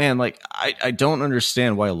man, I don't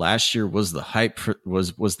understand why last year was the hype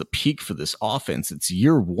was the peak for this offense. It's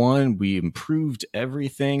year 1. We improved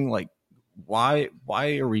everything. Why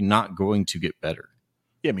are we not going to get better?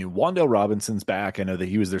 Yeah, I mean, Wan'Dale Robinson's back. I know that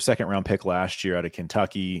he was their 2nd-round pick last year out of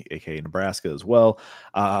Kentucky, aka Nebraska as well.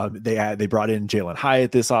 They brought in Jalen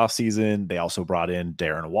Hyatt this offseason. They also brought in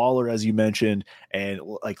Darren Waller, as you mentioned. And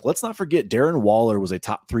let's not forget, Darren Waller was a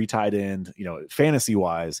top 3 tight end, fantasy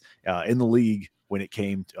wise, in the league when it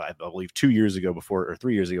came to, I believe, 2 years ago or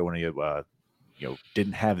 3 years ago when he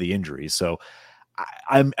didn't have the injuries. So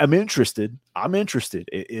I'm interested.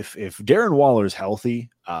 If Darren Waller is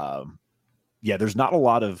healthy, there's not a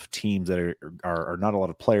lot of teams that are not a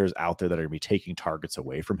lot of players out there that are going to be taking targets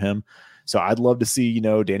away from him. So I'd love to see,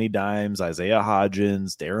 Danny Dimes, Isaiah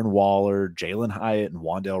Hodgins, Darren Waller, Jalen Hyatt, and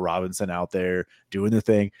Wan'Dale Robinson out there doing their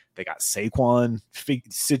thing. They got Saquon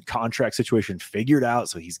contract situation figured out,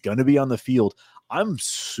 so he's going to be on the field. I'm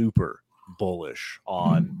super bullish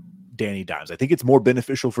on Danny Dimes. I think it's more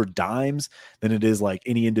beneficial for Dimes than it is like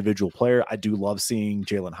any individual player. I do love seeing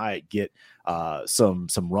Jalen Hyatt get some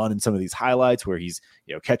run in some of these highlights where he's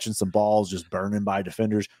catching some balls, just burning by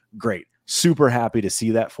defenders. Great. Super happy to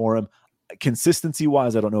see that for him. consistency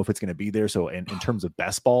wise, I don't know if it's going to be there. So in terms of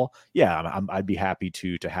best ball, yeah, I'd be happy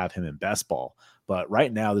to have him in best ball. But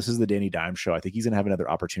right now, this is the Danny Dimes show. I think he's going to have another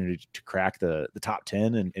opportunity to crack the top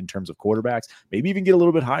 10 in terms of quarterbacks, maybe even get a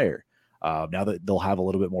little bit higher. Now that they'll have a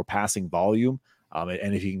little bit more passing volume,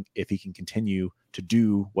 and if he can continue to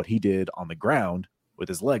do what he did on the ground with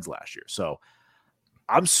his legs last year. So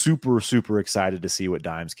I'm super, super excited to see what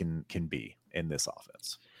Dimes can be in this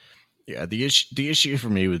offense. Yeah, the issue for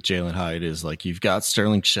me with Jalen Hyatt is like you've got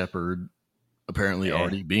Sterling Shepard apparently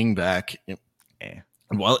already being back.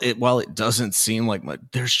 While it doesn't seem like much,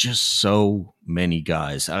 there's just so many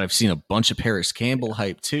guys. I've seen a bunch of Paris Campbell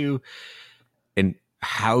hype too. And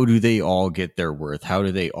how do they all get their worth? How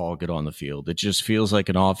do they all get on the field? It just feels like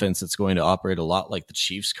an offense that's going to operate a lot like the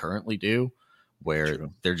Chiefs currently do, where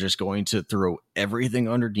they're just going to throw everything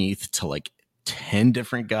underneath to like 10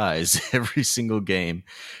 different guys every single game.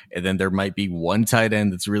 And then there might be one tight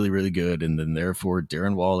end that's really, really good. And then therefore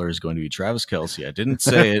Darren Waller is going to be Travis Kelce. I didn't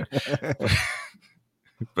say it.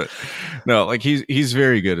 But no, like he's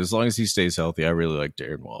very good as long as he stays healthy. I really like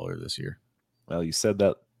Darren Waller this year. Well, you said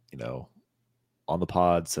that, on the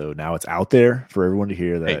pod, so now it's out there for everyone to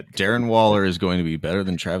hear that. Hey, Darren Waller is going to be better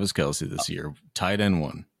than Travis Kelce this year. Tight end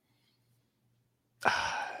one.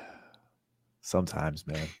 Sometimes,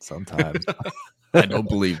 man. Sometimes. I don't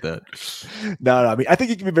believe that. No, I mean, I think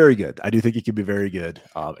he can be very good. I do think he can be very good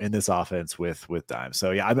in this offense with Dimes.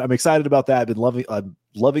 So yeah, I'm excited about that. I'm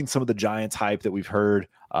loving some of the Giants hype that we've heard.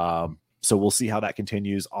 So we'll see how that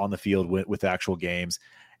continues on the field with actual games.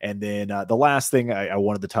 And then the last thing I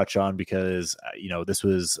wanted to touch on, because this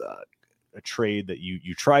was a trade that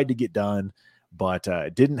you tried to get done, but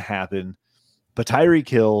it didn't happen. But Tyreek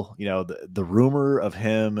Hill, the rumor of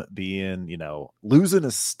him being, losing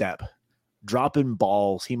a step, dropping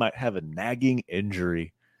balls, he might have a nagging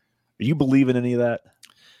injury. Are you believing any of that?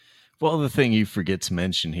 Well, the thing you forget to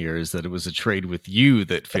mention here is that it was a trade with you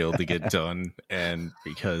that failed to get done. And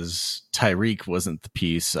because Tyreek wasn't the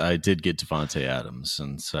piece, I did get Davante Adams.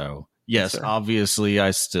 And so, yes, obviously I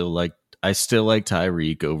still like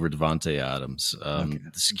Tyreek over Davante Adams. The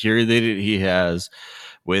security that he has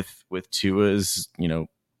with Tua is,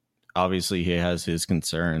 obviously he has his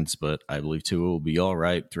concerns, but I believe Tua will be all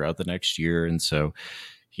right throughout the next year. And so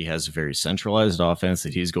he has a very centralized offense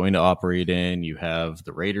that he's going to operate in. You have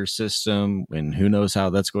the Raiders system, and who knows how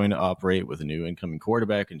that's going to operate with a new incoming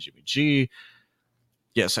quarterback and Jimmy G.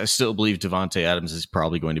 Yes, I still believe Davante Adams is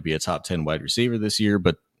probably going to be a top 10 wide receiver this year,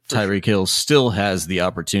 but Tyreek Hill still has the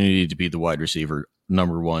opportunity to be the wide receiver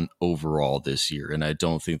number one overall this year. And I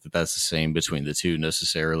don't think that that's the same between the two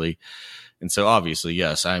necessarily. And so obviously,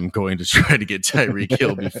 yes, I'm going to try to get Tyreek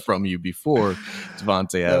Hill from you before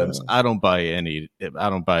Davante Adams. I don't buy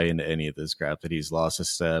into any of this crap that he's lost a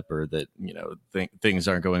step or that, things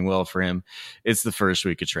aren't going well for him. It's the first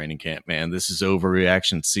week of training camp, man. This is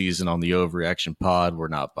overreaction season on the Overreaction Pod. We're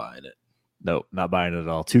not buying it. No, not buying it at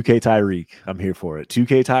all. 2K Tyreek. I'm here for it.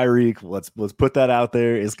 2K Tyreek. Let's put that out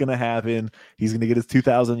there. It's going to happen. He's going to get his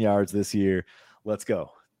 2,000 yards this year. Let's go.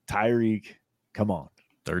 Tyreek, come on.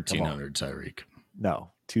 1,300 Tyreek.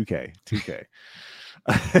 No, 2K.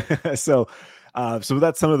 So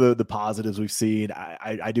that's some of the positives we've seen.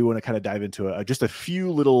 I do want to kind of dive into just a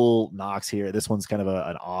few little knocks here. This one's kind of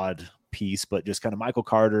an odd piece, but just kind of Michael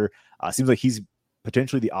Carter seems like he's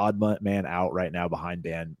potentially the odd man out right now behind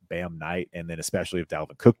Bam Knight, and then especially if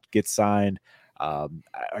Dalvin Cook gets signed. Are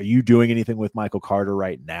you doing anything with Michael Carter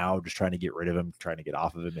right now? Just trying to get rid of him, trying to get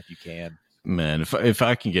off of him if you can. Man, if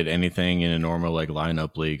I can get anything in a normal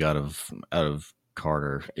lineup league out of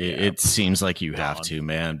Carter, it seems like you have to,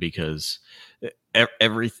 man, because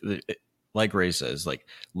everything, like Ray says,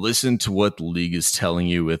 listen to what the league is telling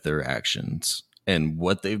you with their actions, and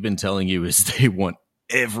what they've been telling you is they want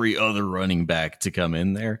every other running back to come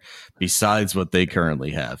in there besides what they currently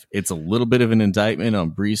have. It's a little bit of an indictment on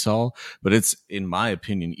Breece Hall, but it's, in my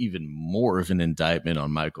opinion, even more of an indictment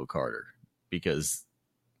on Michael Carter, because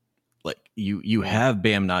you have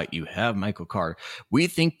Bam Knight, you have Michael Carter. We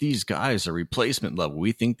think these guys are replacement level.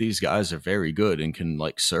 We think these guys are very good and can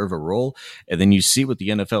serve a role. And then you see what the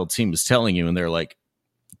NFL team is telling you, and they're like,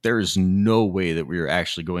 there is no way that we're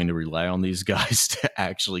actually going to rely on these guys to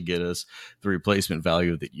actually get us the replacement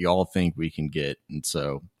value that y'all think we can get. And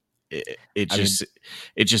so it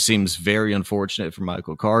just seems very unfortunate for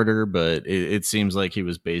Michael Carter, but it seems like he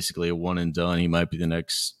was basically a one and done. He might be the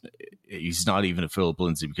next. He's not even a Philip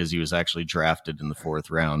Lindsay because he was actually drafted in the 4th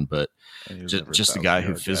round, but just a guy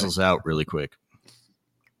who fizzles out really quick.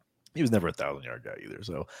 He was never a 1,000-yard guy either.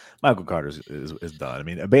 So Michael Carter is done. I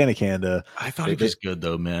mean, Abanikanda. I thought he was good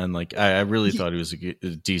though, man. I really thought he was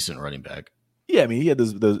a decent running back. Yeah, I mean, he had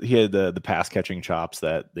he had the pass catching chops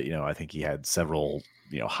that I think he had several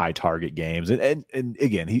high target games, and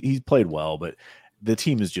again he's played well, but the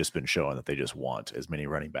team has just been showing that they just want as many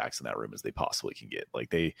running backs in that room as they possibly can get.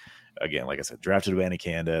 Like like I said, drafted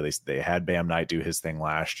Abanikanda. They had Bam Knight do his thing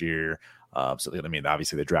last year. So I mean,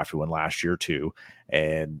 obviously they drafted one last year too,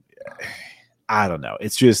 and I don't know.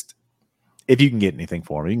 It's just, if you can get anything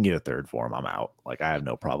for him, you can get a third for him, I'm out. Like, I have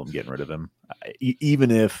no problem getting rid of him,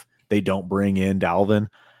 even if they don't bring in Dalvin.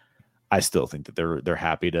 I still think that they're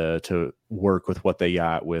happy to work with what they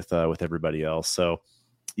got with everybody else. So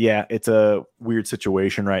yeah, it's a weird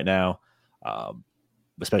situation right now,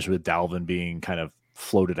 especially with Dalvin being kind of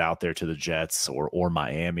floated out there to the Jets or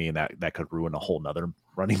Miami, and that could ruin a whole nother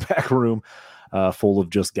running back room full of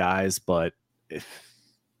just guys. But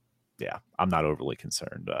yeah, I'm not overly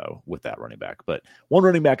concerned with that running back. But one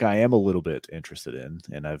running back I am a little bit interested in,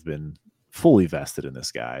 and I've been fully vested in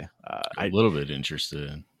this guy. A little bit interested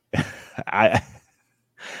in.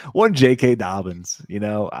 One J.K. Dobbins.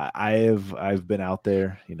 I've been out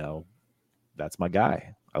there. That's my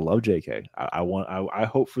guy. I love J.K. I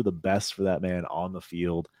hope for the best for that man on the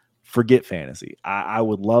field. Forget fantasy. I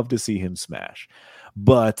would love to see him smash,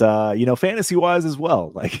 but fantasy wise as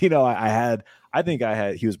well. Like he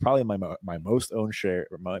was probably my most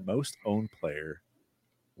owned player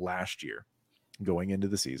last year. Going into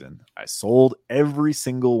the season, I sold every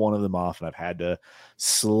single one of them off, and I've had to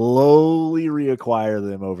slowly reacquire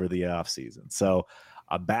them over the off season. So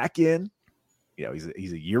I'm back in.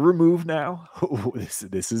 He's a year removed now.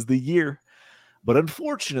 This is the year, but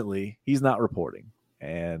unfortunately, he's not reporting,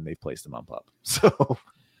 and they placed him on PUP. So,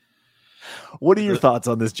 what are your thoughts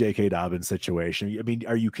on this J.K. Dobbins situation? I mean,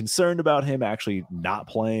 are you concerned about him actually not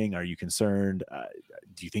playing? Are you concerned?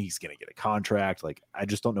 Do you think he's going to get a contract? Like, I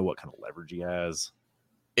just don't know what kind of leverage he has.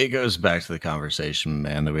 It goes back to the conversation,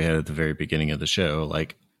 man, that we had at the very beginning of the show.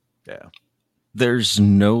 Like, yeah, there's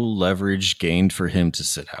no leverage gained for him to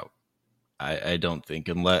sit out. I don't think,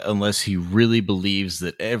 unless he really believes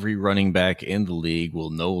that every running back in the league will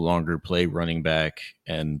no longer play running back.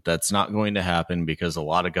 And that's not going to happen because a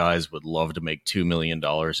lot of guys would love to make $2 million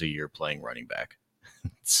a year playing running back.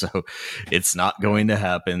 So it's not going to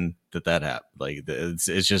happen that happens. Like,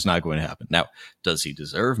 it's just not going to happen. Now, does he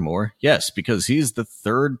deserve more? Yes, because he's the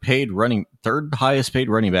third highest paid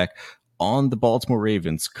running back on the Baltimore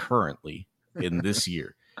Ravens currently in this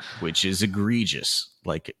year, which is egregious.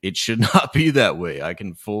 Like, it should not be that way. I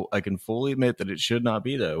can fully admit that it should not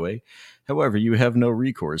be that way. However, you have no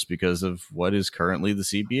recourse because of what is currently the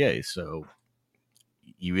CBA. So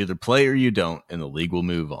you either play or you don't, and the league will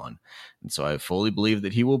move on. And so I fully believe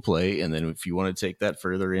that he will play. And then if you want to take that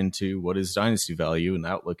further into what his dynasty value and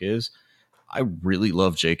outlook is, I really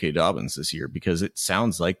love J.K. Dobbins this year because it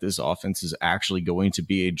sounds like this offense is actually going to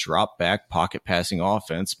be a drop back pocket passing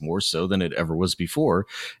offense more so than it ever was before.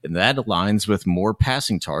 And that aligns with more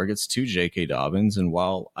passing targets to J.K. Dobbins. And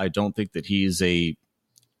while I don't think that he's a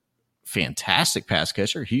fantastic pass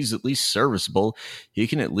catcher, he's at least serviceable. He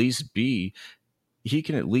can at least be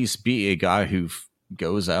a guy who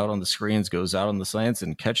goes out on the screens, goes out on the slants,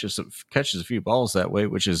 and catches a few balls that way,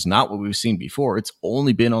 which is not what we've seen before. It's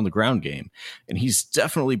only been on the ground game. And he's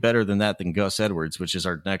definitely better than that than Gus Edwards, which is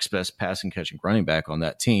our next best passing catching running back on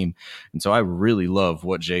that team. And so I really love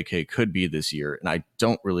what JK could be this year. And I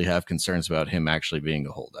don't really have concerns about him actually being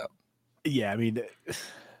a holdout. Yeah, I mean,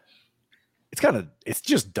 it's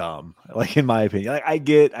just dumb. Like, in my opinion, like,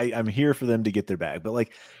 I'm here for them to get their bag, but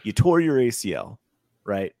like, you tore your ACL,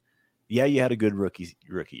 right? Yeah, you had a good rookie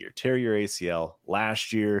year. Tear your ACL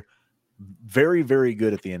last year. Very, very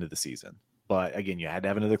good at the end of the season. But again, you had to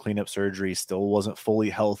have another cleanup surgery. Still wasn't fully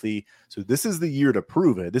healthy. So this is the year to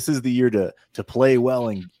prove it. This is the year to play well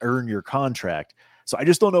and earn your contract. So I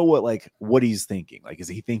just don't know what he's thinking. Like, is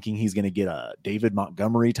he thinking he's going to get a David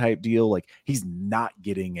Montgomery type deal? Like, he's not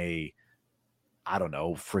getting a, I don't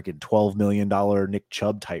know, freaking $12 million Nick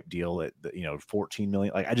Chubb type deal at $14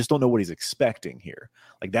 million. Like, I just don't know what he's expecting here.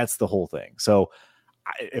 Like, that's the whole thing. So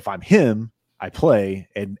if I'm him, I play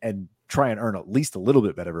and try and earn at least a little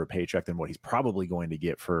bit better of a paycheck than what he's probably going to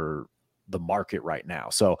get for the market right now.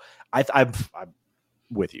 So I'm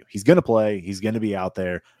with you. He's going to play. He's going to be out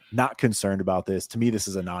there. Not concerned about this. To me, this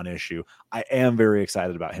is a non-issue. I am very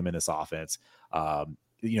excited about him in this offense.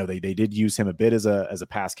 They did use him a bit as a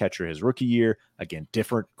pass catcher his rookie year. Again,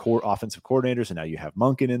 different offensive coordinators, and now you have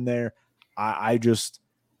Monken in there.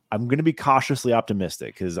 I'm going to be cautiously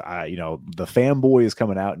optimistic because the fanboy is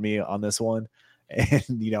coming out at me on this one, and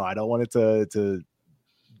I don't want it to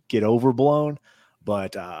get overblown,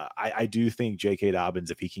 but I do think J.K.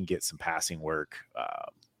 Dobbins, if he can get some passing work,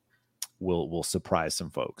 will surprise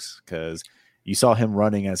some folks because You saw him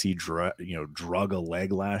running as he drug a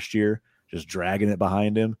leg last year, just dragging it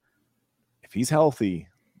behind him. If he's healthy,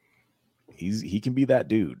 he can be that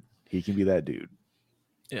dude. He can be that dude.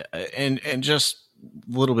 Yeah, and just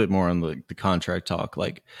a little bit more on the contract talk.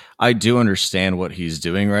 Like, I do understand what he's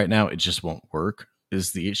doing right now. It just won't work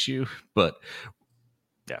is the issue. But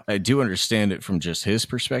yeah, I do understand it from just his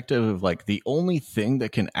perspective of like the only thing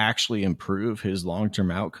that can actually improve his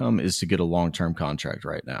long-term outcome is to get a long-term contract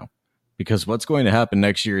right now. Because what's going to happen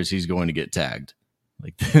next year is he's going to get tagged.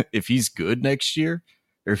 Like if he's good next year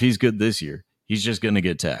or if he's good this year, he's just going to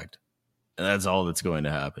get tagged. And that's all that's going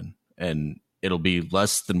to happen. And it'll be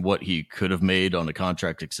less than what he could have made on a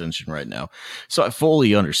contract extension right now. So I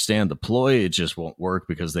fully understand the ploy. It just won't work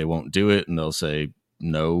because they won't do it. And they'll say,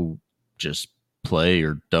 no, just play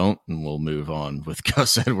or don't. And we'll move on with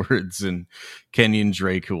Gus Edwards and Kenyon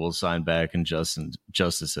Drake, who will sign back, and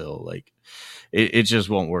Justice Hill. Like it just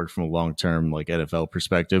won't work from a long-term like NFL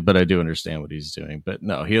perspective, but I do understand what he's doing. But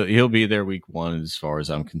no, he'll be there week 1 as far as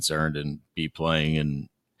I'm concerned and be playing. And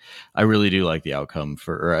I really do like the outcome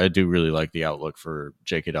I do really like the outlook for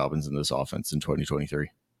J.K. Dobbins in this offense in 2023.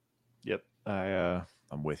 Yep.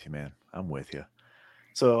 I'm with you, man. I'm with you.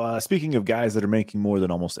 So speaking of guys that are making more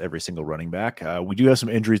than almost every single running back, we do have some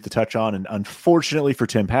injuries to touch on. And unfortunately for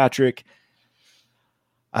Tim Patrick,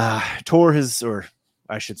 tore his, or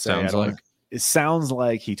I should say, it sounds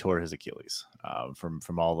like he tore his Achilles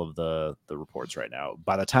from all of the reports right now.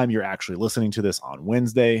 By the time you're actually listening to this on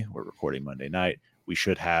Wednesday, we're recording Monday night, we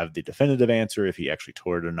should have the definitive answer if he actually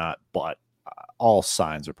tore it or not, but all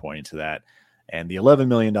signs are pointing to that. And the $11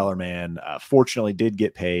 million man, fortunately, did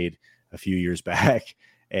get paid a few years back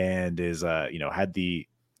and is, had the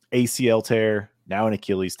ACL tear, now an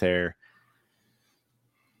Achilles tear.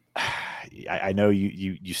 I know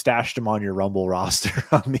you stashed him on your Rumble roster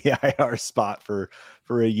on the IR spot for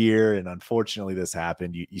a year, and unfortunately this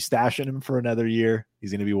happened. You stashing him for another year.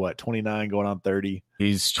 He's going to be what, 29 going on 30?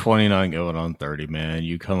 He's 29 going on 30, man.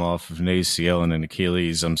 You come off of an ACL and an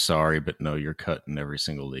Achilles. I'm sorry, but no, you're cut in every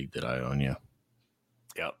single league that I own you.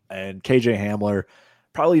 Yep. And KJ Hamler,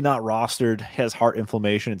 probably not rostered, has heart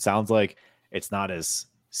inflammation. It sounds like it's not as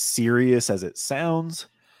serious as it sounds.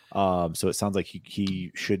 So it sounds like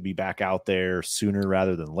he should be back out there sooner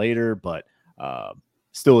rather than later, but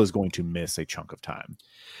still is going to miss a chunk of time.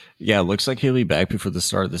 Yeah, it looks like he'll be back before the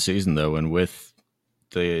start of the season, though. And with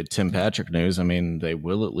the Tim Patrick news, I mean, they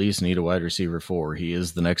will at least need a wide receiver 4. He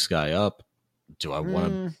is the next guy up. Do I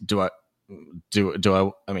want to?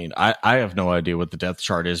 I mean, I have no idea what the depth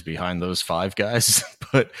chart is behind those 5 guys,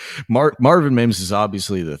 but Marvin Mims is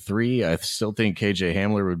obviously the 3. I still think KJ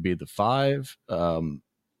Hamler would be the 5.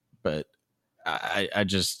 But I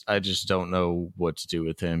just don't know what to do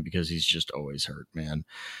with him because he's just always hurt, man.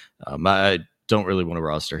 I don't really want to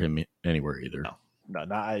roster him anywhere either. No,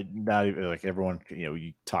 not even like everyone.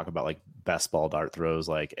 You talk about like best ball dart throws.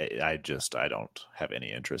 Like I don't have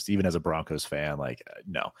any interest, even as a Broncos fan. Like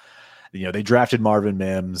no, they drafted Marvin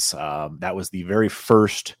Mims. That was the very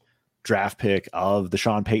first draft pick of the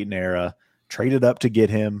Sean Payton era. Traded up to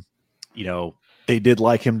get him. They did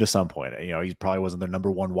like him to some point. He probably wasn't their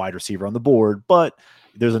number 1 wide receiver on the board, but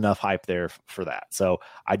there's enough hype there for that. So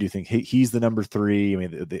I do think he's the number 3. I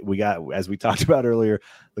mean, we got, as we talked about earlier,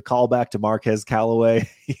 the callback to Marquez Callaway.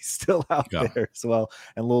 He's still out there as well,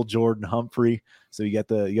 and little Jordan Humphrey. So you got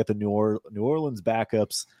the New Orleans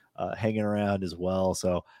backups hanging around as well.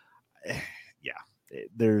 So yeah,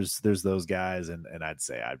 there's those guys, and I'd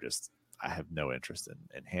say I have no interest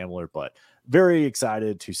in Hamler, but very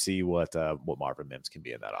excited to see what Marvin Mims can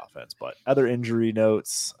be in that offense. But other injury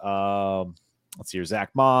notes, let's see here. Zach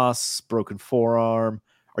Moss, broken forearm.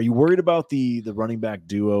 Are you worried about the running back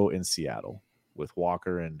duo in Seattle with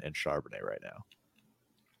Walker and Charbonnet right now?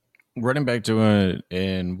 Running back duo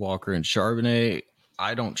in Walker and Charbonnet,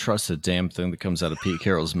 I don't trust a damn thing that comes out of Pete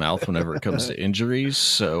Carroll's mouth whenever it comes to injuries.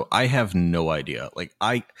 So I have no idea. Like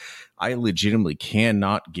I legitimately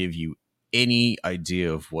cannot give you any idea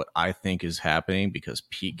of what I think is happening because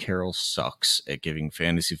Pete Carroll sucks at giving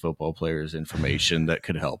fantasy football players information that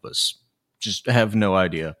could help us. Just have no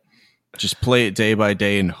idea. Just play it day by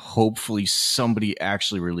day, and hopefully somebody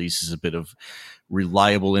actually releases a bit of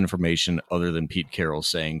reliable information other than Pete Carroll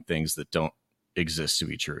saying things that don't exist to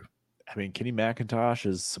be true. I mean, Kenny McIntosh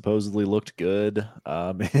has supposedly looked good.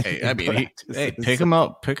 Pick him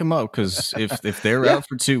up because if they're out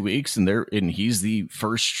for 2 weeks and he's the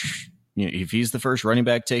first. If he's the first running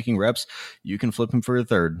back taking reps, you can flip him for a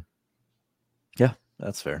 3rd. Yeah,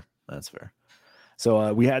 that's fair.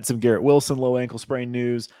 So we had some Garrett Wilson low ankle sprain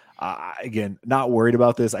news. Again, not worried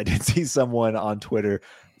about this. I did see someone on Twitter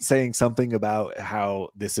saying something about how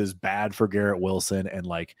this is bad for Garrett Wilson and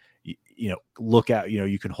like, look at,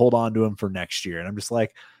 you can hold on to him for next year. And I'm just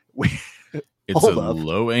like, it's a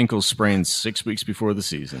low ankle sprain 6 weeks before the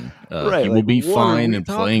season. Right, he will be fine and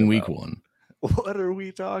playing week 1. What are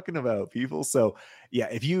we talking about, people? So yeah,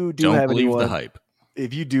 if you don't have believe the hype,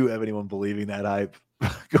 if you do have anyone believing that hype,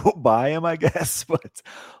 go buy him, I guess. But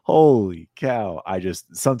holy cow,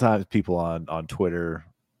 sometimes people on Twitter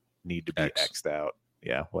need to be X'd out.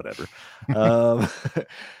 Yeah, whatever.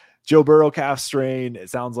 Joe Burrow calf strain.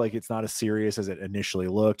 It sounds like it's not as serious as it initially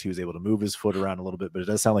looked. He was able to move his foot around a little bit, but it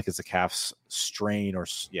does sound like it's a calf strain,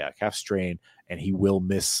 and he will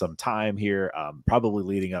miss some time here, probably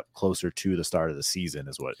leading up closer to the start of the season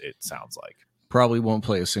is what it sounds like. Probably won't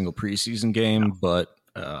play a single preseason game, but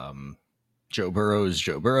Joe Burrow is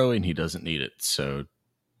Joe Burrow, and he doesn't need it. So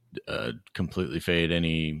completely fade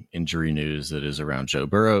any injury news that is around Joe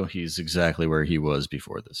Burrow. He's exactly where he was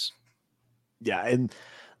before this. Yeah, and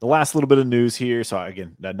the last little bit of news here. So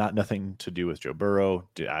again, nothing to do with Joe Burrow.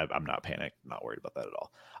 I'm not panicked, not worried about that at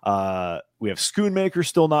all. We have Schoonmaker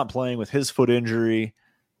still not playing with his foot injury,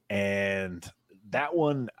 and that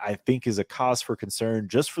one I think is a cause for concern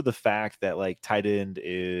just for the fact that like tight end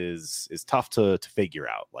is tough to figure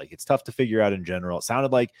out. Like it's tough to figure out in general. It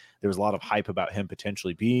sounded like there was a lot of hype about him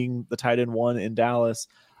potentially being the tight end 1 in Dallas.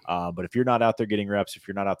 But if you're not out there getting reps, if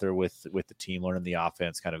you're not out there with the team learning the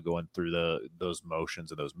offense, kind of going through those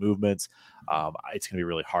motions and those movements, it's going to be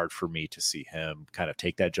really hard for me to see him kind of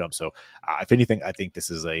take that jump. So if anything, I think this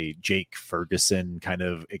is a Jake Ferguson kind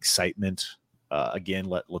of excitement. Again,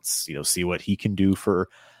 let's see what he can do for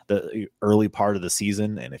the early part of the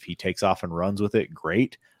season, and if he takes off and runs with it,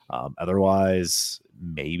 great. Otherwise,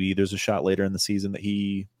 maybe there's a shot later in the season that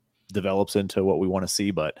he develops into what we want to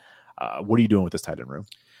see. But what are you doing with this tight end room?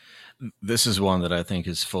 This is one that I think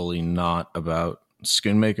is fully not about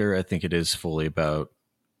Schoonmaker. I think it is fully about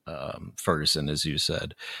Ferguson, as you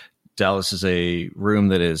said. Dallas is a room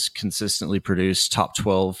that has consistently produced top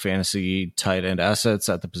 12 fantasy tight end assets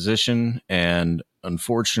at the position. And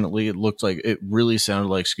unfortunately, it really sounded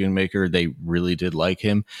like Schoonmaker. They really did like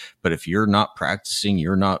him. But if you're not practicing,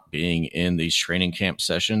 you're not being in these training camp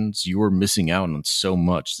sessions, you are missing out on so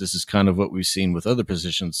much. This is kind of what we've seen with other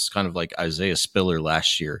positions, kind of like Isaiah Spiller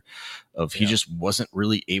last year. He just wasn't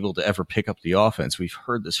really able to ever pick up the offense. We've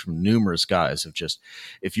heard this from numerous guys of just,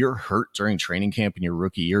 if you're hurt during training camp in your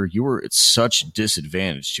rookie year, you are at such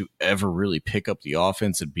disadvantage to ever really pick up the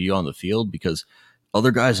offense and be on the field because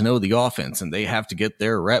other guys know the offense and they have to get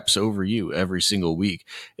their reps over you every single week.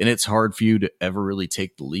 And it's hard for you to ever really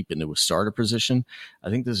take the leap into a starter position. I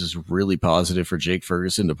think this is really positive for Jake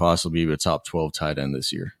Ferguson to possibly be a top 12 tight end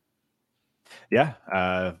this year. Yeah.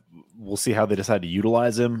 We'll see how they decide to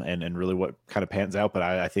utilize him and really what kind of pans out. But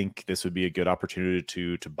I think this would be a good opportunity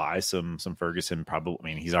to buy some Ferguson.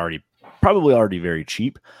 He's probably already very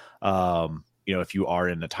cheap. If you are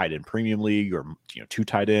in a tight end premium league or, 2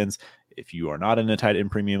 tight ends, if you are not in a tight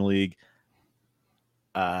end premium league,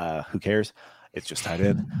 who cares? It's just tight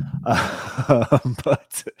end.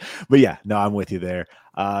 But yeah, no, I'm with you there.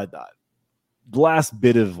 The last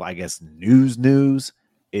bit of, I guess, news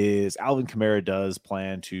is Alvin Kamara does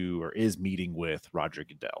plan to, or is meeting with Roger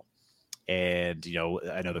Goodell. And,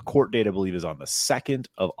 I know the court date, I believe, is on the 2nd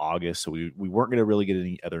of August. So we weren't going to really get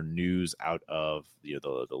any other news out of,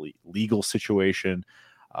 the legal situation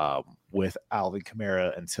with Alvin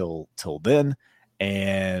Kamara until then.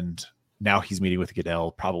 And now he's meeting with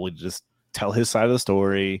Goodell, probably to just tell his side of the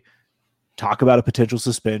story, talk about a potential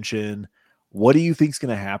suspension. What do you think is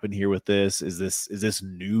going to happen here with this? Is this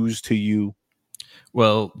news to you?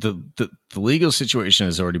 Well, the legal situation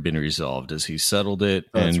has already been resolved as he settled it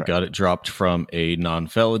and got it dropped from a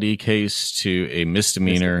non-felony case to a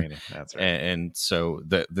misdemeanor. That's right. And so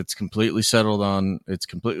that's completely settled on. It's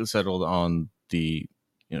completely settled on the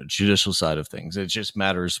judicial side of things. It just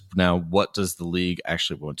matters now, what does the league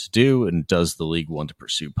actually want to do, and does the league want to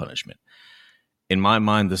pursue punishment? In my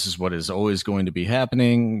mind, this is what is always going to be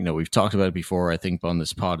happening. We've talked about it before, I think, on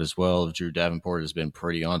this pod as well. Drew Davenport has been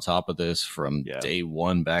pretty on top of this from day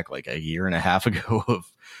one back like a year and a half ago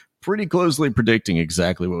of pretty closely predicting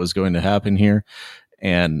exactly what was going to happen here.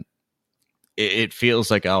 And it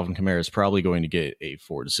feels like Alvin Kamara is probably going to get a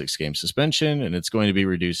 4 to 6 game suspension, and it's going to be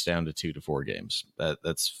reduced down to 2 to 4 games.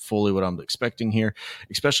 That's fully what I'm expecting here,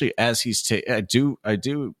 especially as I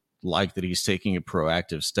do like that he's taking a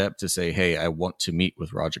proactive step to say, hey, I want to meet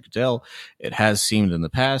with Roger Goodell. It has seemed in the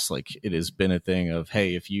past like it has been a thing of,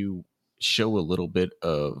 hey, if you show a little bit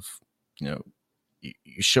of,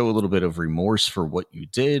 you show a little bit of remorse for what you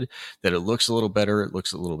did, that it looks a little better. It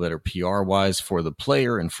looks a little better PR wise for the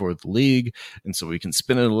player and for the league. And so we can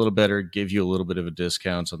spin it a little better, give you a little bit of a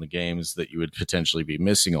discount on the games that you would potentially be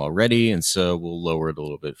missing already. And so we'll lower it a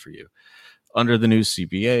little bit for you under the new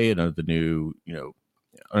CBA and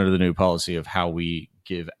under the new policy of how we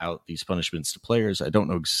give out these punishments to players. I don't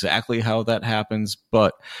know exactly how that happens,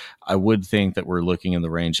 but I would think that we're looking in the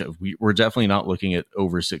range of, we're definitely not looking at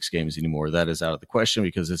over 6 games anymore. That is out of the question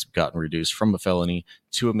because it's gotten reduced from a felony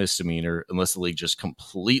to a misdemeanor, unless the league just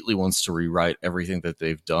completely wants to rewrite everything that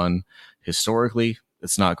they've done historically.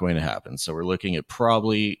 It's not going to happen. So we're looking at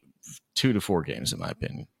probably 2 to 4 games, in my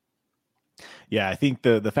opinion. Yeah, I think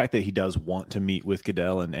the fact that he does want to meet with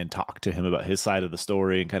Goodell and talk to him about his side of the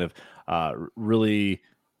story and kind of really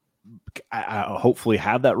hopefully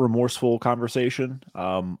have that remorseful conversation,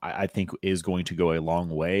 I think is going to go a long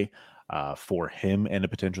way for him and a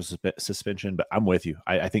potential suspension. But I'm with you.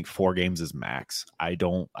 I think 4 games is max. I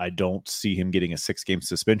don't see him getting a 6-game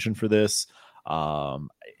suspension for this. And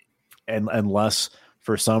unless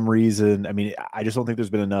for some reason, I mean, I just don't think there's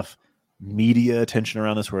been enough media attention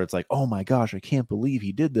around this where it's like, oh my gosh, I can't believe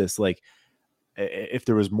he did this. Like, if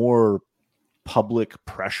there was more public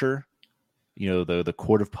pressure, the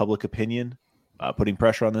court of public opinion putting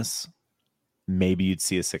pressure on this, maybe you'd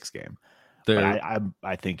see a 6-game. But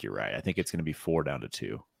I think you're right. I think it's going to be 4 down to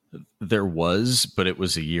 2. There was, but it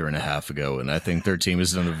was a year and a half ago, and I think their team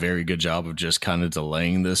has done a very good job of just kind of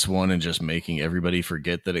delaying this one and just making everybody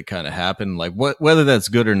forget that it kind of happened. Like, whether that's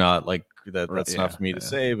good or not, like that's not for me to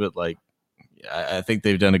say, but like, I think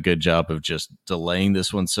they've done a good job of just delaying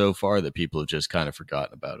this one so far that people have just kind of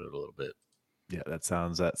forgotten about it a little bit. Yeah, that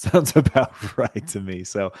sounds about right to me.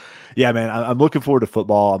 So, yeah, man, I'm looking forward to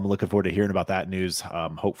football. I'm looking forward to hearing about that news.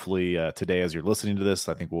 Hopefully today, as you're listening to this,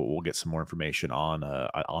 I think we'll get some more information on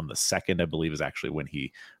the 2nd, I believe, is actually when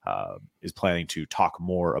he is planning to talk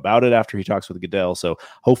more about it after he talks with Goodell. So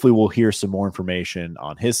hopefully we'll hear some more information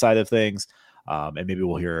on his side of things, and maybe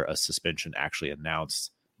we'll hear a suspension actually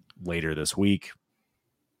announced later this week,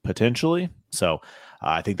 potentially. So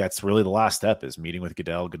I think that's really the last step, is meeting with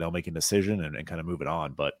Goodell making a decision and kind of moving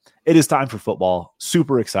on. But it is time for football.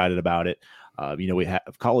 Super excited about it. We have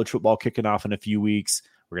college football kicking off in a few weeks.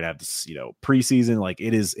 We're going to have this, preseason. Like,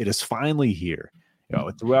 it is finally here.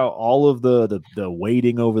 Throughout all of the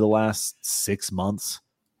waiting over the last 6 months,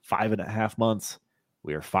 5.5 months,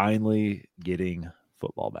 we are finally getting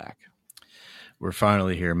football back. We're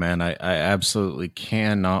finally here, man. I absolutely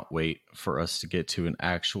cannot wait for us to get to an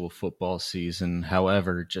actual football season.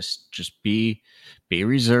 However, just be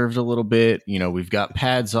reserved a little bit. We've got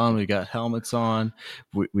pads on, we've got helmets on.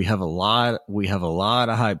 We have a lot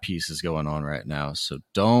of hype pieces going on right now. So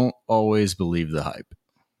don't always believe the hype.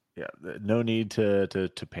 Yeah, no need to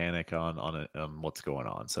panic on what's going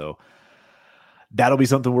on. So that'll be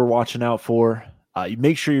something we're watching out for.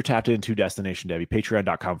 Make sure you're tapped into Destination Devy,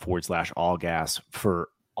 patreon.com/allgas for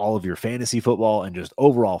all of your fantasy football and just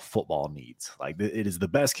overall football needs. Like, it is the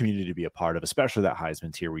best community to be a part of, especially that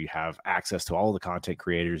Heisman tier where you have access to all the content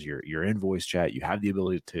creators, your invoice chat, you have the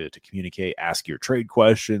ability to communicate, ask your trade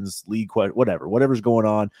questions, league questions, whatever's going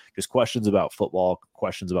on, just questions about football,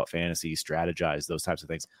 questions about fantasy, strategize, those types of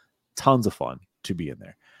things. Tons of fun to be in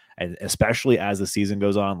there. And especially as the season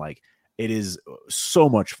goes on, like, it is so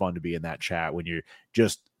much fun to be in that chat when you're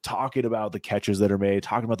just talking about the catches that are made,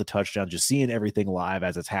 talking about the touchdowns, just seeing everything live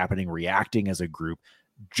as it's happening, reacting as a group.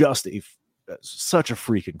 Just such a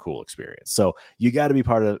freaking cool experience. So you got to be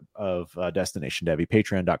part of Destination Devy,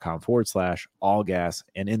 patreon.com/allgas.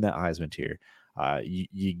 And in that Heisman tier,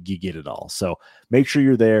 you get it all. So make sure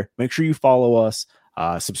you're there. Make sure you follow us.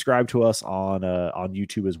 Subscribe to us on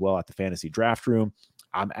YouTube as well at the Fantasy Draft Room.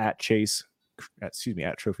 I'm at Trophy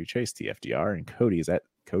Chase TFDR, and Cody is at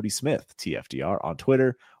Cody Smith TFDR on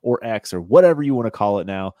Twitter or X or whatever you want to call it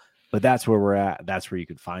now. But that's where we're at. That's where you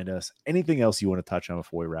can find us. Anything else you want to touch on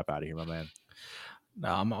before we wrap out of here, my man? No,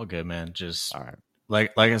 I'm all good, man. Just all right.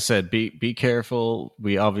 Like I said, be careful.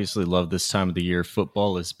 We obviously love this time of the year.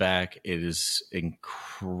 Football is back. It is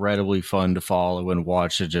incredibly fun to follow and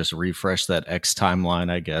watch, to just refresh that X timeline,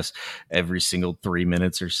 I guess, every single 3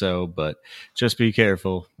 minutes or so. But just be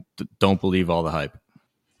careful. Don't believe all the hype.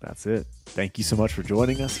 That's it. Thank you so much for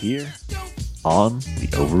joining us here on the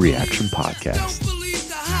Overreaction Podcast.